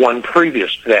and the one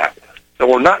previous to that. So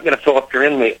we're not going to fill up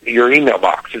your email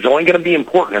box. It's only going to be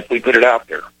important if we put it out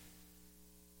there.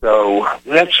 So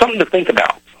that's something to think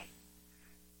about.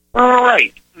 All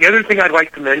right. The other thing I'd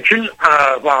like to mention,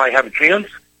 while I have a chance,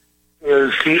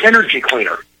 is the energy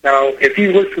cleaner. Now, if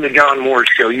you listen to John Moore's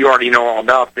show, you already know all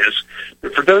about this.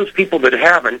 But for those people that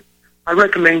haven't, I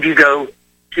recommend you go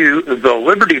to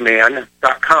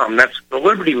thelibertyman.com. That's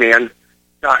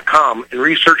thelibertyman.com and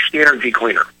research the energy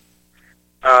cleaner.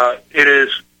 It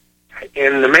is,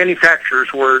 in the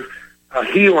manufacturer's word, a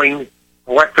healing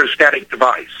electrostatic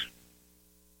device.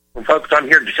 Well, folks, I'm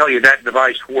here to tell you that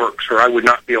device works, or I would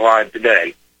not be alive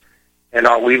today. And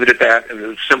I'll leave it at that.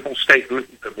 It's a simple statement,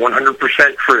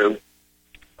 100% true.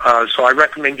 So I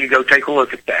recommend you go take a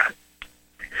look at that.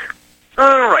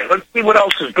 All right, let's see what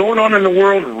else is going on in the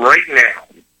world right now.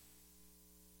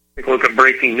 Take a look at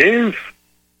breaking news.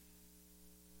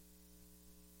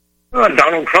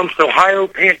 Donald Trump's Ohio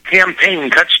campaign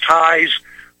cuts ties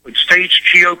with state's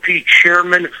GOP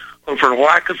chairman over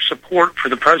lack of support for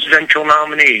the presidential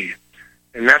nominee.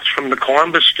 And that's from the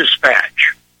Columbus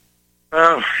Dispatch.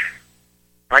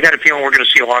 I got a feeling we're going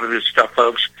to see a lot of this stuff,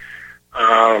 folks.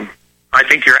 I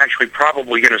think you're actually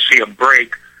probably going to see a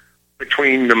break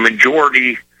between the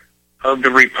majority of the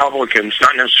Republicans,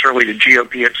 not necessarily the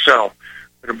GOP itself,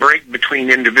 but a break between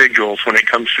individuals when it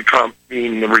comes to Trump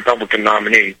being the Republican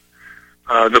nominee.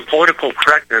 The political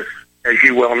correctness, as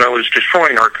you well know, is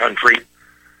destroying our country.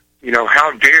 You know,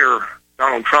 how dare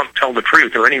Donald Trump tell the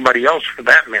truth, or anybody else for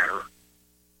that matter?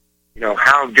 You know,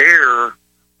 how dare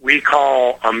we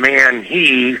call a man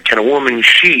he and a woman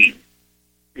she?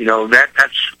 You know, that's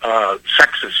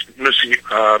sexist.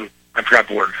 I forgot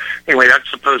the word. Anyway, that's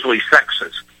supposedly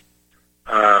sexist.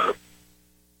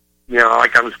 You know,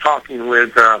 like I was talking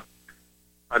with, I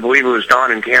believe it was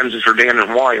Don in Kansas or Dan in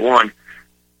Hawaii, one,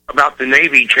 about the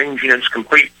Navy changing its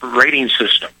complete rating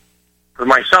system. For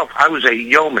myself, I was a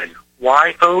yeoman,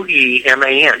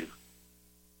 Y-O-E-M-A-N.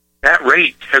 That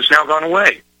rate has now gone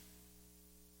away.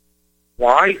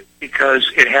 Why? Because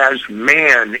it has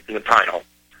man in the title,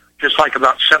 just like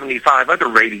about 75 other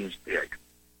ratings did.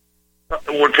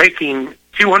 We're taking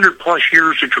 200-plus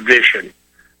years of tradition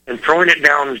and throwing it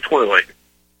down the toilet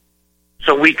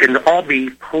so we can all be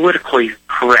politically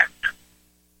correct.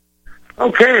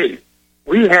 Okay,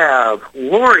 we have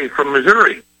Lori from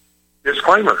Missouri.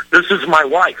 Disclaimer, this is my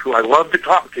wife, who I love to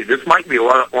talk to. This might be a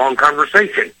long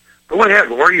conversation. Go ahead,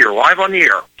 Lori, you're live on the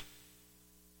air.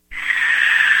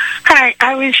 Hi,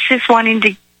 I was just wanting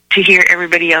to hear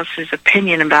everybody else's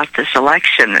opinion about this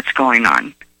election that's going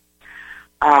on.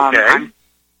 Okay.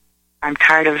 I'm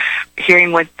tired of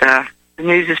hearing what the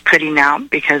news is putting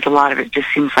out, because a lot of it just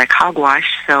seems like hogwash,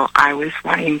 so I was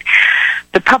wanting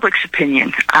the public's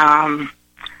opinion.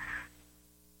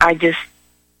 I just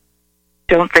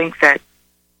don't think that,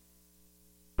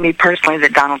 me personally,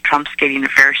 that Donald Trump's getting a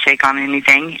fair shake on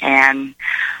anything, and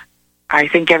I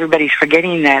think everybody's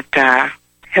forgetting that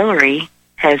Hillary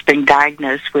has been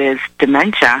diagnosed with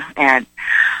dementia, and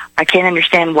I can't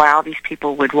understand why all these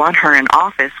people would want her in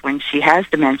office when she has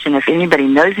dementia. If anybody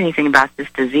knows anything about this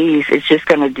disease, it's just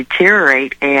going to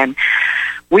deteriorate, and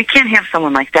we can't have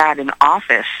someone like that in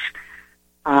office.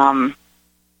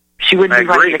 She wouldn't be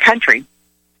running the country.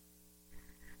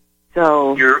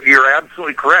 So you're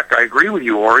absolutely correct. I agree with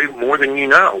you, Lori, more than you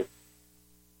know.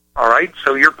 All right,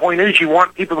 so your point is you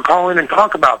want people to call in and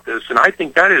talk about this, and I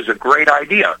think that is a great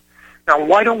idea. Now,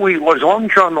 why don't we, as long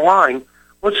as you're on the line,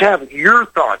 let's have your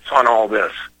thoughts on all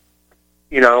this.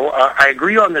 You know, I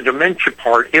agree on the dementia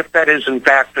part, if that is, in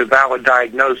fact, a valid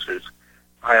diagnosis.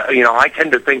 I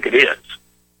tend to think it is.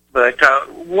 But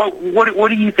what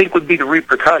do you think would be the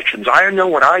repercussions? I know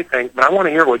what I think, but I want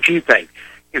to hear what you think.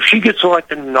 If she gets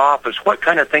elected in office, what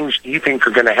kind of things do you think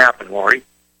are going to happen, Lori?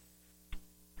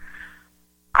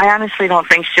 I honestly don't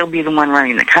think she'll be the one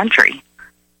running the country.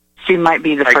 She might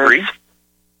be the first. Agree.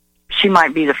 She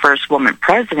might be the first woman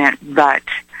president, but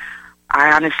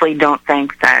I honestly don't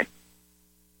think that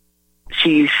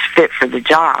she's fit for the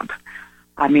job.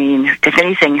 I mean, if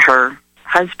anything, her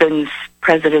husband's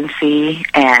presidency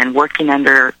and working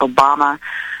under Obama,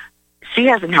 she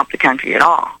hasn't helped the country at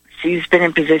all. She's been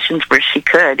in positions where she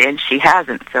could, and she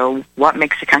hasn't. So what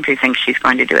makes the country think she's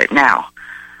going to do it now?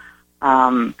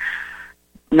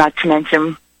 Not to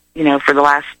mention, for the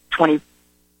last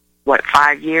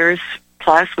 5 years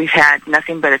plus, we've had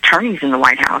nothing but attorneys in the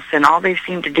White House, and all they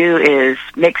seem to do is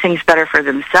make things better for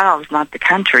themselves, not the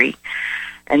country.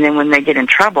 And then when they get in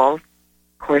trouble,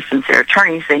 of course, since they're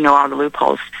attorneys, they know all the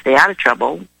loopholes to stay out of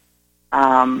trouble.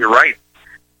 You're right.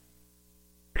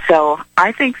 So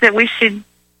I think that we should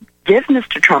give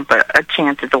Mr. Trump a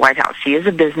chance at the White House. He is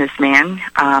a businessman.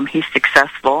 He's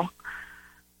successful.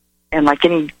 And like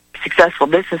any successful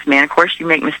businessman, of course, you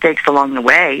make mistakes along the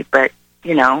way, but,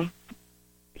 you know,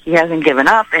 he hasn't given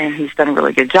up, and he's done a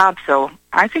really good job. So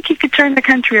I think he could turn the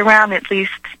country around, at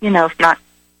least, you know, if not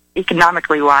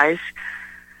economically wise.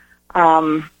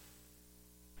 So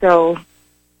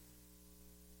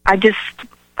I just,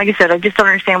 like I said, I just don't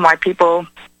understand why people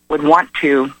would want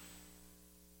to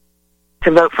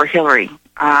vote for Hillary.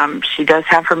 She does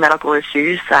have her medical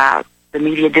issues. The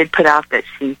media did put out that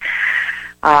she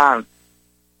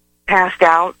passed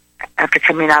out after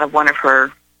coming out of one of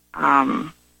her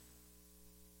conventions.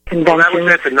 Well, that was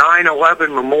at the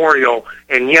 9/11 memorial,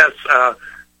 and yes,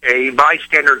 a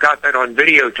bystander got that on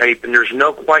videotape, and there's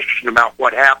no question about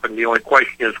what happened. The only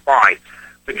question is why.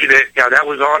 But yeah, that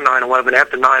was on 9/11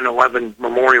 at the 9/11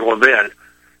 memorial event,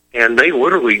 and they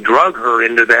literally drug her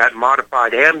into that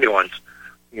modified ambulance.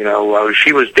 You know,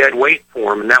 she was dead weight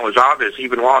for him, and that was obvious.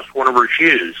 Even lost one of her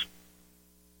shoes.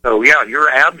 So, yeah, you're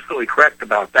absolutely correct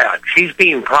about that. She's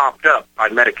being propped up by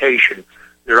medication.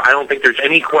 I don't think there's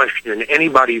any question in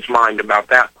anybody's mind about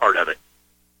that part of it.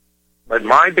 But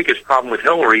my biggest problem with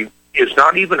Hillary is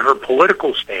not even her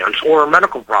political stance or her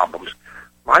medical problems.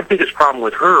 My biggest problem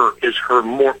with her is her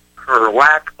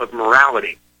lack of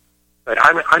morality. But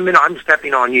I'm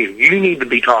stepping on you. You need to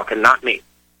be talking, not me.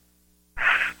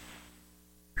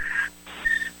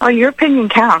 Well, your opinion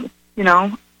counts. You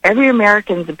know, every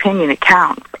American's opinion, it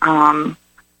counts. I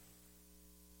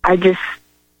just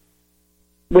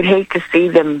would hate to see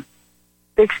them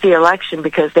fix the election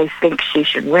because they think she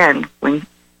should win when,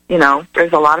 you know,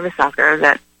 there's a lot of us out there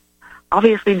that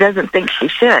obviously doesn't think she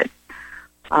should.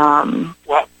 Well,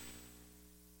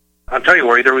 I'll tell you,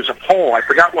 Lori, there was a poll. I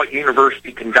forgot what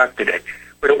university conducted it,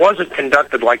 but it wasn't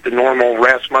conducted like the normal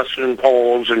Rasmussen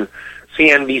polls and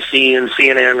CNBC and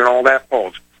CNN and all that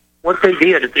polls. What they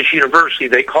did at this university,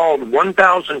 they called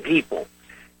 1,000 people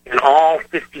in all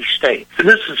 50 states. And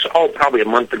this is, probably a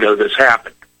month ago this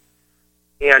happened.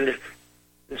 And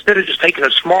instead of just taking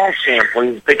a small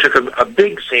sampling, they took a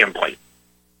big sampling.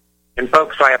 And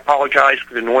folks, I apologize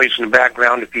for the noise in the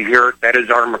background if you hear it. That is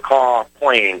our macaw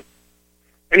playing.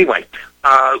 Anyway,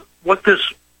 what this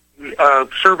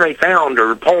survey found,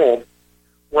 or poll,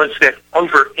 was that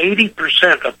over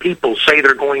 80% of people say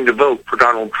they're going to vote for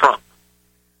Donald Trump.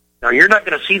 Now, you're not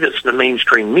going to see this in the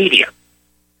mainstream media.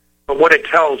 But what it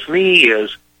tells me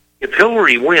is, if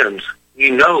Hillary wins,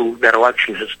 you know that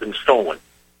election has been stolen.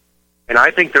 And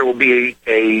I think there will be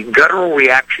a guttural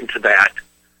reaction to that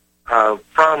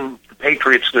from the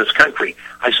patriots in this country.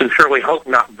 I sincerely hope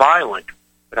not violent,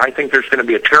 but I think there's going to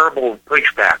be a terrible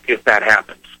pushback if that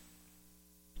happens.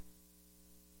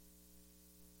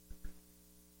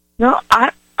 No,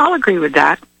 I'll agree with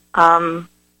that.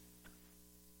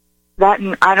 That,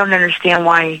 and I don't understand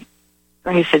why,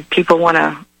 like I said, people want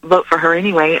to vote for her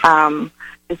anyway.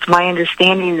 It's my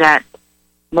understanding that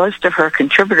most of her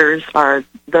contributors are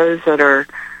those that are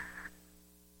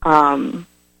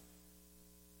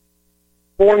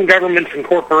foreign governments and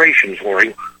corporations,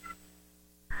 Lori.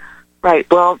 Right.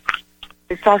 Well,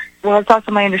 it's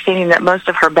also my understanding that most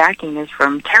of her backing is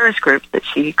from terrorist groups that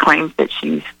she claims that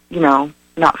she's, you know,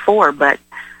 not for. But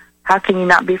how can you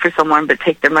not be for someone but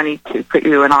take their money to put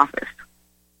you in office?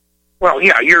 Well,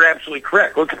 yeah, you're absolutely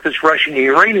correct. Look at this Russian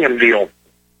uranium deal,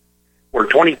 where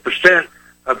 20%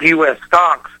 of U.S.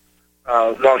 stocks,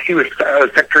 while she was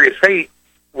Secretary of State,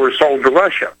 were sold to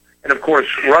Russia. And, of course,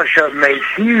 Russia made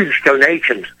huge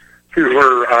donations to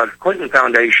her Clinton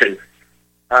Foundation,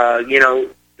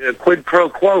 quid pro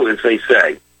quo, as they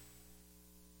say.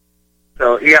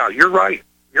 So, yeah, you're right.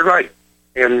 You're right.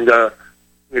 And,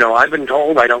 I've been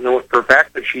told, I don't know it for a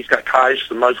fact, that she's got ties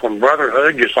to the Muslim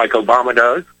Brotherhood, just like Obama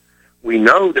does. We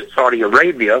know that Saudi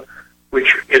Arabia,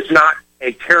 which is not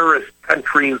a terrorist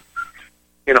country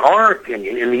in our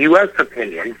opinion, in the U.S.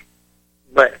 opinion,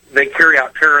 but they carry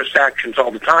out terrorist actions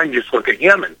all the time. Just look at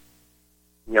Yemen.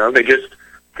 You know, they just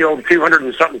killed 200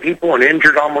 and something people and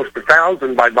injured almost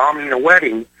 1,000 by bombing a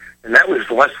wedding, and that was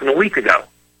less than a week ago.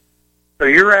 So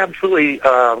you're absolutely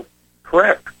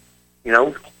correct. You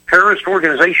know, terrorist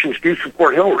organizations do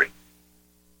support Hillary.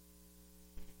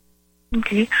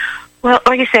 Okay. Well,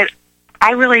 like I said,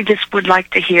 I really just would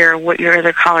like to hear what your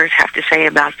other callers have to say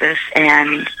about this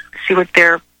and see what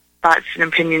their thoughts and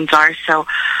opinions are. So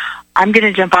I'm going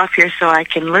to jump off here so I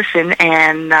can listen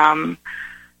and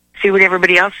see what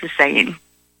everybody else is saying.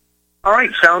 All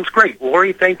right, sounds great.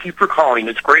 Lori, thank you for calling.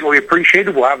 It's greatly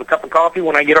appreciated. We'll have a cup of coffee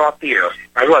when I get off the air.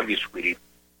 I love you, sweetie.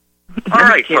 All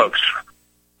right, folks.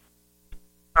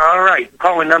 All right,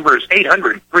 calling number is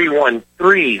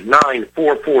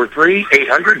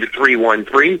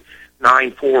 800-313-9443,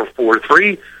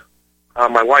 800-313-9443.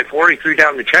 My wife, Lori, threw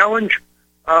down the challenge.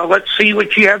 let's see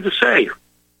what you have to say.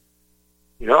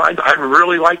 You know, I'd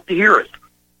really like to hear it.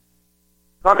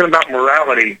 Talking about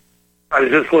morality, I was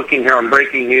just looking here on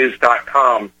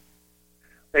BreakingNews.com.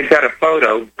 They've got a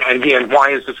photo. Again,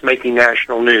 why is this making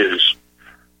national news?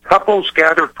 Couples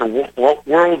gather for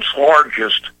world's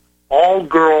largest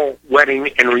all-girl wedding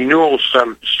and renewal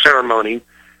ceremony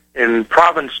in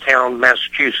Provincetown,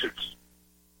 Massachusetts.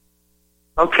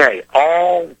 Okay,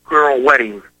 all-girl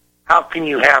wedding. How can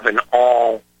you have an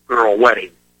all-girl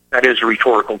wedding? That is a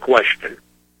rhetorical question.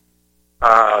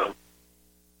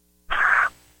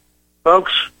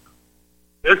 Folks,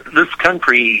 this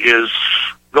country is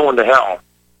going to hell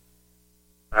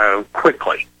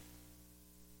quickly.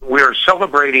 We are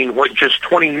celebrating what just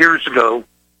 20 years ago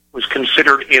was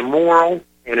considered immoral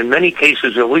and in many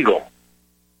cases illegal.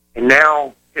 And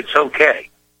now it's okay.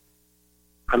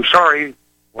 I'm sorry,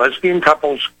 lesbian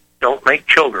couples don't make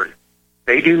children.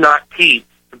 They do not keep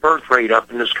the birth rate up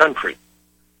in this country,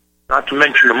 not to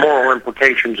mention the moral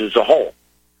implications as a whole.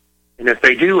 And if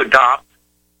they do adopt,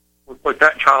 what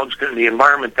that child's going to, the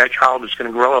environment that child is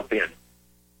going to grow up in.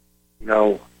 You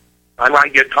know, I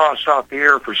might get tossed off the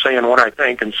air for saying what I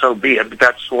think, and so be it, but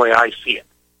that's the way I see it.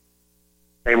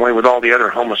 Same way with all the other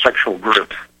homosexual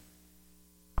groups.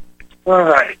 All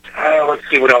right, let's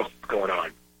see what else is going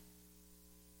on.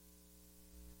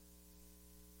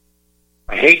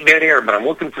 I hate dead air, but I'm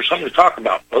looking for something to talk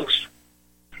about, folks.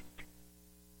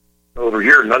 Over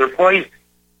here, another place.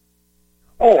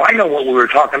 Oh, I know what we were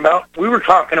talking about. We were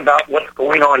talking about what's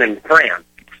going on in France.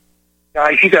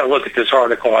 Guys, you got to look at this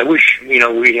article. I wish, we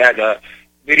had a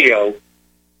video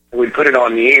and we'd put it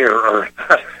on the air.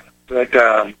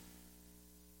 But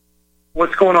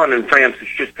what's going on in France is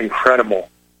just incredible.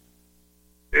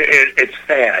 It's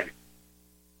sad.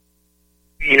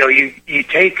 You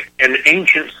take an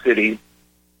ancient city,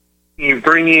 you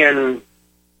bring in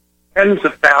tens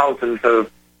of thousands of,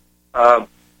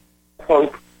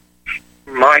 quote,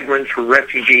 migrants or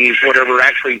refugees, whatever.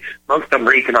 Actually, most of them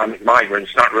are economic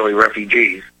migrants, not really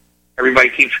refugees. Everybody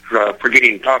keeps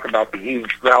forgetting to talk about the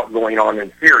huge drought going on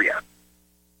in Syria.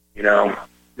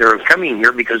 They're coming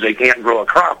here because they can't grow a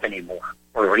crop anymore,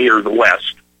 or here the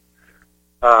West.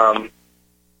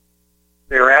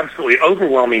 They're absolutely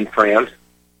overwhelming France.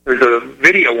 There's a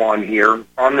video on here,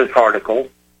 on this article,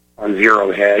 on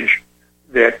Zero Hedge,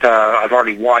 that I've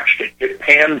already watched it. It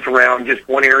pans around just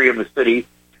one area of the city,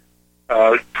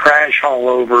 trash all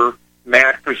over,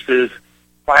 mattresses,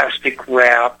 plastic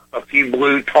wrap, a few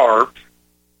blue tarps,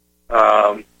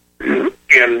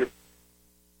 and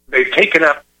they've taken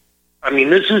up,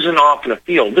 this isn't off in a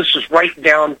field. This is right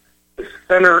down the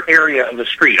center area of the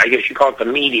street. I guess you call it the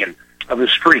median of the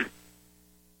street.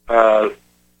 It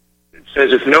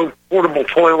says if no portable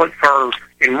toilets are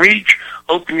in reach,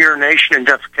 open urination and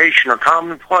defecation are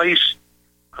commonplace.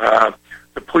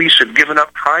 The police have given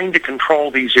up trying to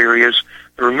control these areas.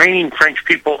 The remaining French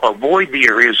people avoid the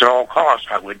areas at all costs,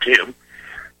 I would too.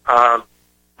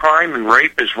 Crime and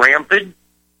rape is rampant.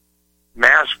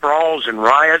 Mass brawls and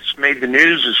riots made the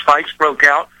news as fights broke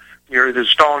out near the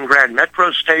Stalingrad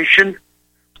metro station.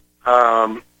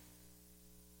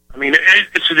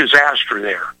 It's a disaster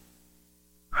there.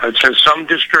 It says some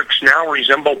districts now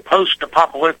resemble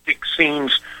post-apocalyptic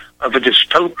scenes of a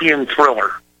dystopian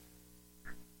thriller.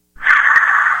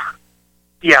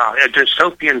 Yeah, a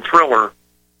dystopian thriller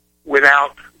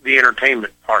without the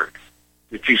entertainment part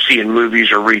that you see in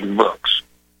movies or reading books.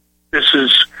 This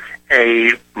is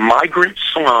a migrant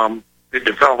slum that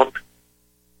developed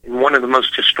in one of the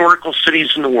most historical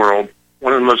cities in the world,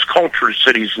 one of the most cultured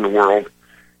cities in the world,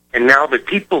 and now the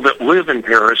people that live in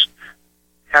Paris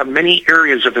have many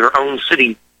areas of their own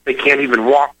city they can't even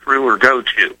walk through or go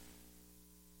to.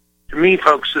 To me,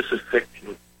 folks, this is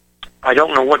sickening. I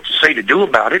don't know what to say to do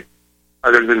about it,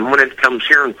 other than when it comes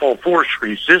here in full force,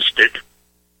 resist it.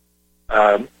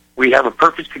 We have a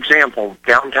perfect example,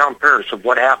 downtown Paris, of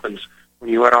what happens when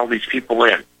you let all these people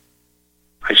in.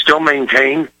 I still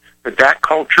maintain that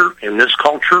culture and this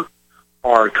culture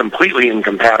are completely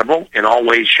incompatible in all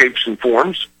ways, shapes, and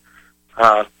forms.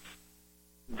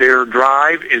 Their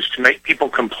drive is to make people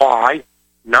comply,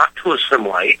 not to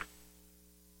assimilate.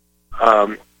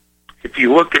 If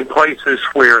you look in places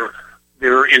where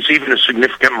there is even a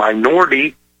significant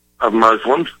minority of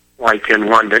Muslims, like in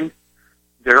London,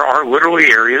 there are literally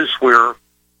areas where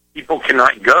people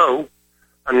cannot go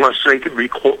unless they could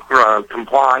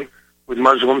comply with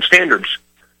Muslim standards.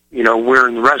 Where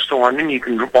in the rest of London you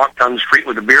can walk down the street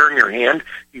with a beer in your hand.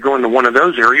 You go into one of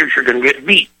those areas, you're going to get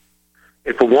beat.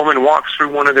 If a woman walks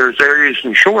through one of those areas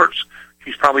in shorts,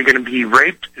 she's probably going to be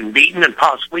raped and beaten and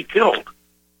possibly killed.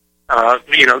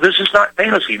 This is not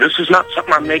fantasy. This is not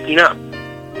something I'm making up.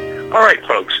 All right,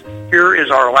 folks, here is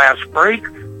our last break.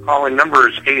 Calling number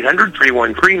is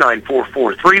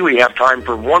 800-313-9443. We have time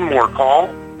for one more call,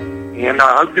 and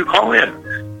I hope you call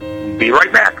in. Be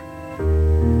right back.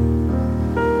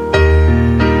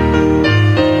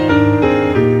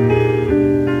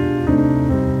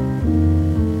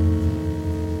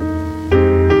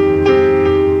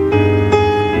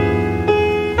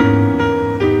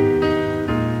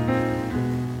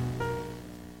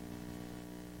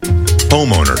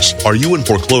 Homeowners, are you in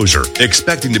foreclosure,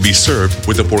 expecting to be served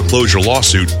with a foreclosure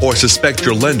lawsuit, or suspect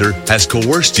your lender has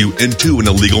coerced you into an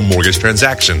illegal mortgage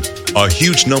transaction? A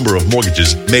huge number of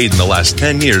mortgages made in the last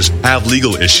 10 years have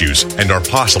legal issues and are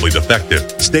possibly defective.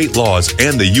 State laws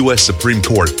and the U.S. Supreme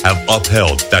Court have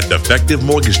upheld that defective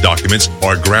mortgage documents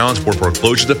are grounds for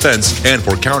foreclosure defense and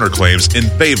for counterclaims in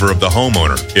favor of the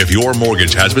homeowner. If your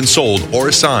mortgage has been sold or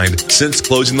assigned since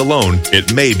closing the loan,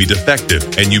 it may be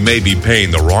defective and you may be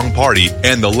paying the wrong party,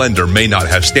 and the lender may not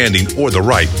have standing or the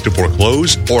right to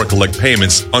foreclose or collect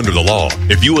payments under the law.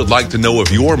 If you would like to know if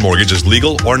your mortgage is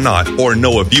legal or not, or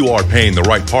know if you are paying the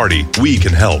right party, we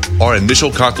can help. Our initial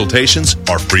consultations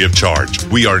are free of charge.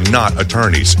 We are not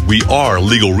attorneys. We are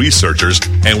legal researchers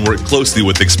and work closely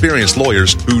with experienced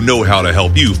lawyers who know how to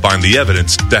help you find the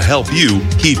evidence to help you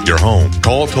keep your home.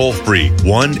 Call toll-free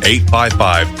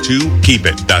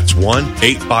 1-855-2-KEEP-IT. That's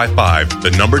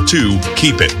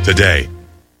 1-855-2-KEEP-IT today.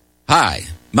 Hi,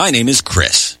 my name is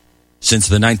Chris. Since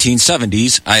the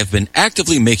 1970s, I have been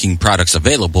actively making products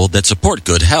available that support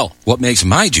good health. What makes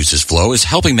my juices flow is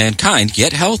helping mankind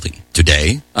get healthy.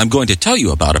 Today, I'm going to tell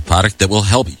you about a product that will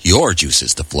help your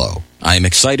juices to flow. I am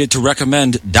excited to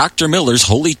recommend Dr. Miller's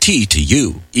Holy Tea to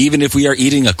you. Even if we are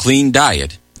eating a clean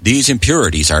diet, these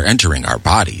impurities are entering our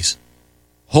bodies.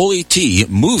 Holy Tea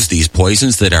moves these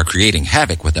poisons that are creating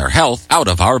havoc with our health out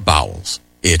of our bowels.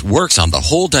 It works on the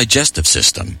whole digestive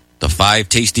system. The 5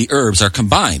 tasty herbs are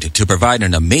combined to provide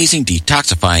an amazing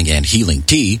detoxifying and healing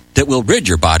tea that will rid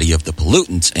your body of the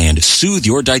pollutants and soothe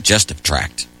your digestive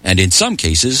tract, and in some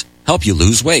cases, help you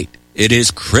lose weight. It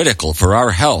is critical for our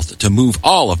health to move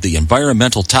all of the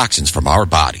environmental toxins from our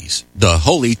bodies. The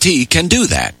Holy Tea can do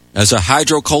that. As a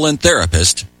hydrocolon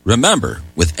therapist, remember,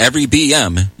 with every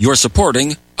BM, you're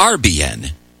supporting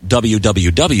RBN.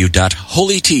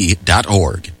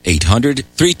 www.holytea.org.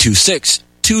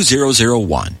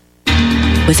 800-326-2001.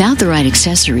 Without the right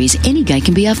accessories, any guy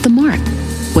can be off the mark.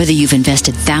 Whether you've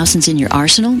invested thousands in your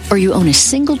arsenal or you own a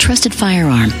single trusted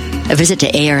firearm, a visit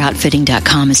to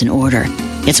AROutfitting.com is in order.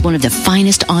 It's one of the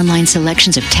finest online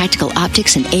selections of tactical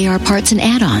optics and AR parts and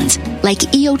add-ons, like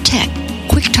EOTech,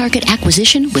 quick target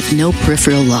acquisition with no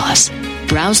peripheral loss.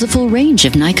 Browse the full range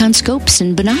of Nikon scopes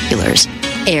and binoculars.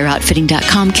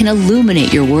 AROutfitting.com can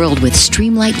illuminate your world with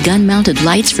Streamlight gun-mounted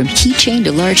lights from keychain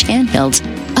to large handhelds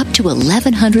up to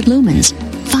 1,100 lumens.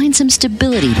 Find some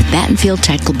stability with Battenfield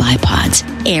tactical bipods.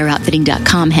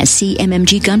 AirOutfitting.com has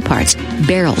CMMG gun parts,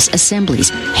 barrels,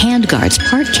 assemblies, handguards,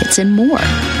 part kits, and more.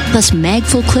 Plus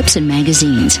mag-full clips and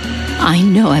magazines. I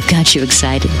know I've got you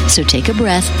excited, so take a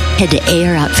breath. Head to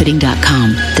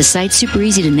AirOutfitting.com. The site's super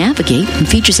easy to navigate and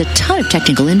features a ton of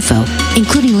technical info,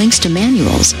 including links to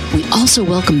manuals. We also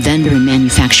welcome vendor and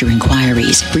manufacturer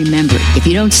inquiries. Remember, if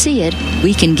you don't see it,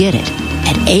 we can get it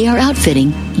at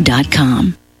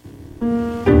AirOutfitting.com.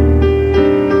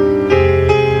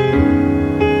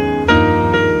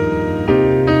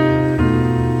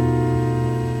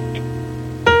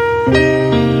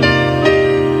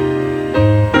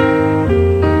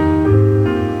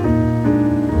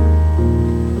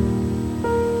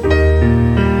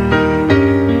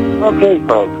 Okay,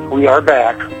 folks, we are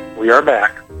back.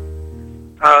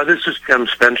 This is Tim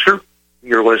Spencer.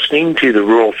 You're listening to the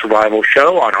Rural Survival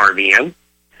Show on RBN.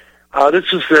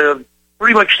 This is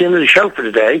pretty much the end of the show for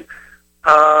today.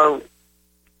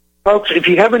 Folks, if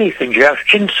you have any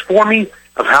suggestions for me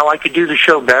of how I could do the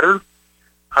show better,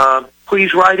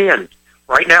 please write in.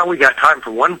 Right now, we got time for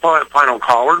one final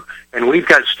caller, and we've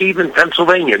got Steve in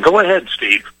Pennsylvania. Go ahead,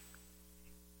 Steve.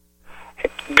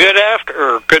 Good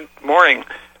morning.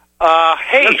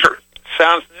 Hey, yes, sir.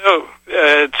 Sounds new.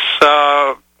 It's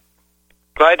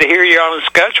glad to hear you're on the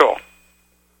schedule.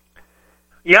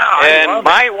 Yeah, and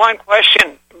my one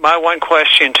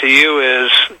question to you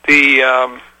is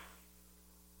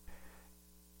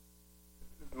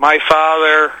my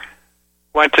father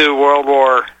went to World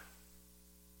War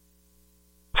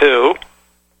II,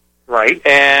 right?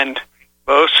 And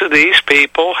most of these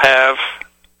people have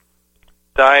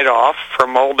died off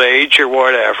from old age or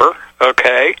whatever.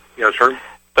 Okay. Yes, sir.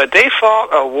 But they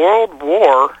fought a world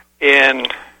war in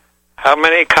how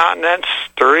many continents?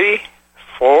 3,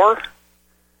 4?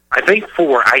 I think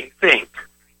 4.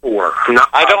 for?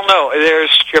 I don't know.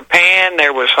 There's Japan,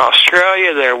 there was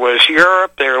Australia, there was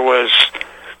Europe, there was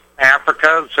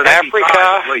Africa. So that'd be 5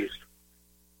 at least.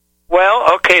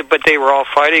 Well, okay, but they were all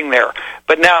fighting there.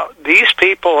 But now, these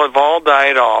people have all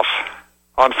died off,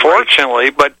 unfortunately,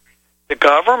 right. But the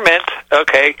government,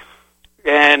 okay,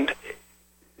 and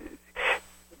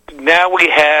now we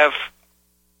have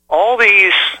all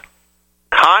these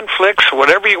conflicts,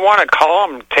 whatever you want to call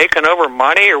them, taking over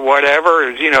money or whatever,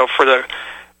 you know, for the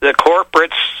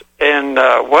corporates and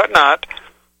whatnot.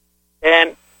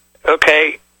 And,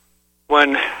 okay,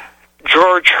 when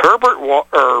George Herbert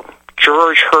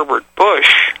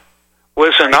Bush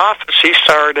was in office, he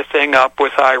started a thing up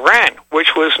with Iran,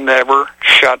 which was never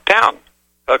shut down.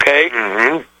 Okay?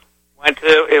 Mm-hmm.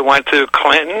 It went through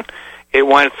Clinton. It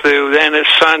went through, then his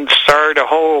son started a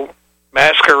whole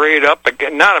masquerade up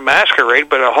again, not a masquerade,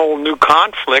 but a whole new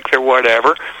conflict or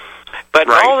whatever. But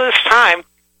right. All this time,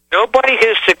 nobody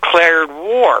has declared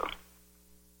war.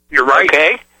 You're right.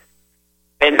 Okay?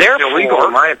 And it's therefore, illegal,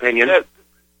 in my opinion.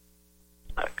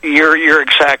 You're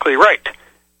exactly right.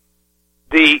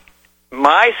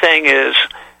 My thing is,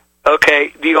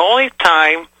 okay, the only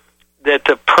time that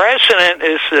the president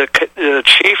is the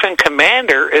chief and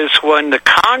commander is when the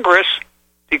Congress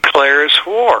declares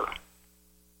war.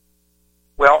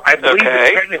 Well, I believe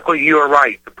that technically you are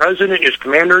right. The president is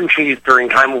commander-in-chief during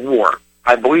time of war.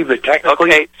 I believe that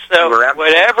technically you are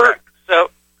absolutely correct.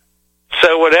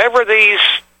 So whatever these,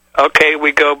 okay,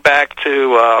 we go back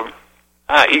to,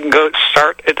 you can go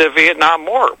start at the Vietnam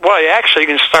War. Well, actually, you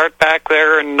can start back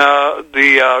there in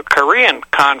the Korean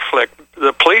conflict,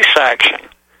 the police action.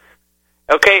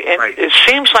 Okay, and right. It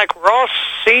seems like we're all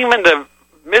seeming to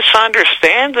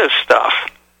misunderstand this stuff.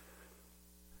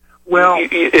 Well, I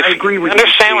agree with you.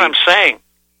 Understand what I'm saying?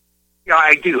 Yeah,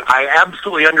 I do. I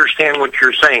absolutely understand what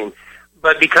you're saying.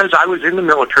 But because I was in the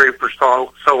military for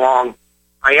so long,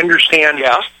 I understand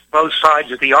both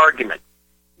sides of the argument.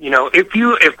 You know, if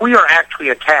we are actually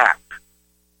attacked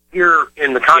here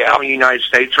in the continental United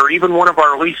States, or even one of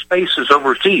our leased bases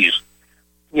overseas,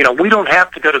 you know, we don't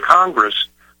have to go to Congress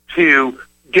to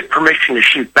get permission to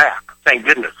shoot back. Thank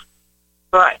goodness.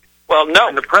 But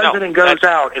when the president goes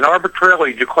out and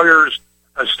arbitrarily declares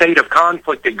a state of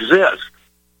conflict exists,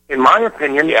 in my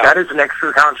opinion, that is an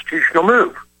extra-constitutional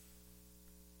move.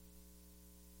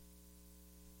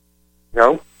 You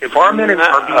know, if our men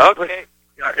are being put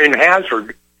in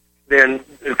hazard, then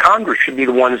Congress should be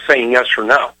the one saying yes or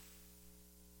no.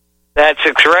 That's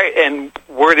right. And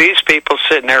where are these people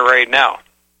sitting there right now?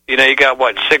 You know, you got,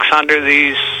 600 of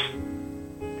these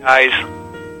guys?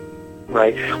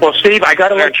 Right. Well, Steve, I got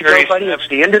to let you go, buddy. It's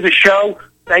the end of the show.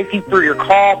 Thank you for your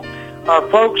call.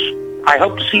 Folks, I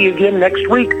hope to see you again next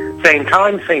week. Same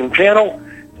time, same channel.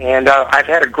 And I've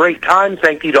had a great time.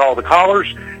 Thank you to all the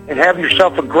callers. And have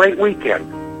yourself a great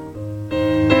weekend.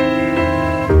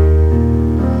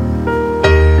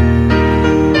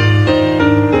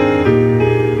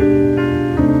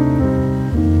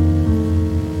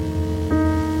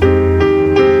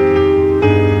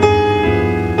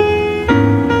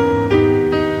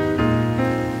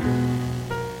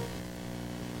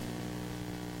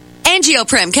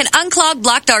 Angioprim can unclog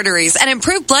blocked arteries and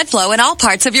improve blood flow in all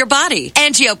parts of your body.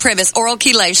 Angioprim is oral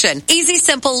chelation. Easy,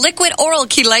 simple, liquid oral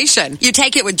chelation. You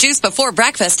take it with juice before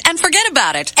breakfast and forget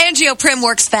about it. Angioprim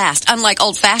works fast, unlike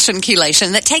old-fashioned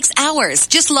chelation that takes hours.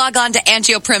 Just log on to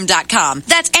angioprim.com.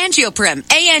 That's Angioprim,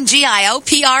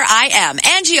 ANGIOPRIM,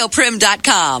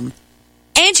 angioprim.com.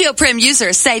 Angioprim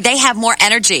users say they have more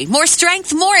energy, more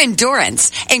strength, more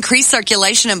endurance. Increased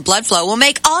circulation and blood flow will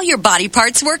make all your body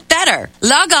parts work better.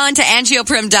 Log on to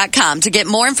angioprim.com to get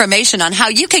more information on how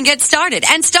you can get started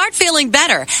and start feeling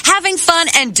better, having fun,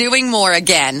 and doing more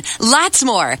again. Lots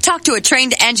more. Talk to a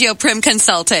trained Angioprim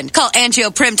consultant. Call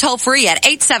Angioprim toll-free at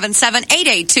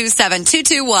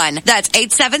 877-882-7221. That's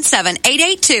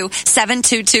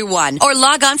 877-882-7221. Or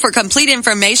log on for complete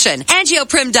information.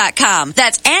 Angioprim.com.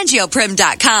 That's Angioprim.com.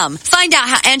 Find out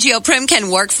how Angioprim can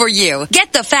work for you.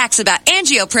 Get the facts about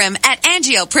Angioprim at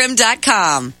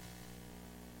Angioprim.com.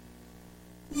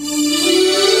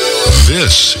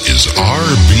 This is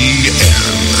RBN,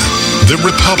 the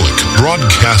Republic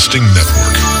Broadcasting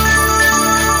Network.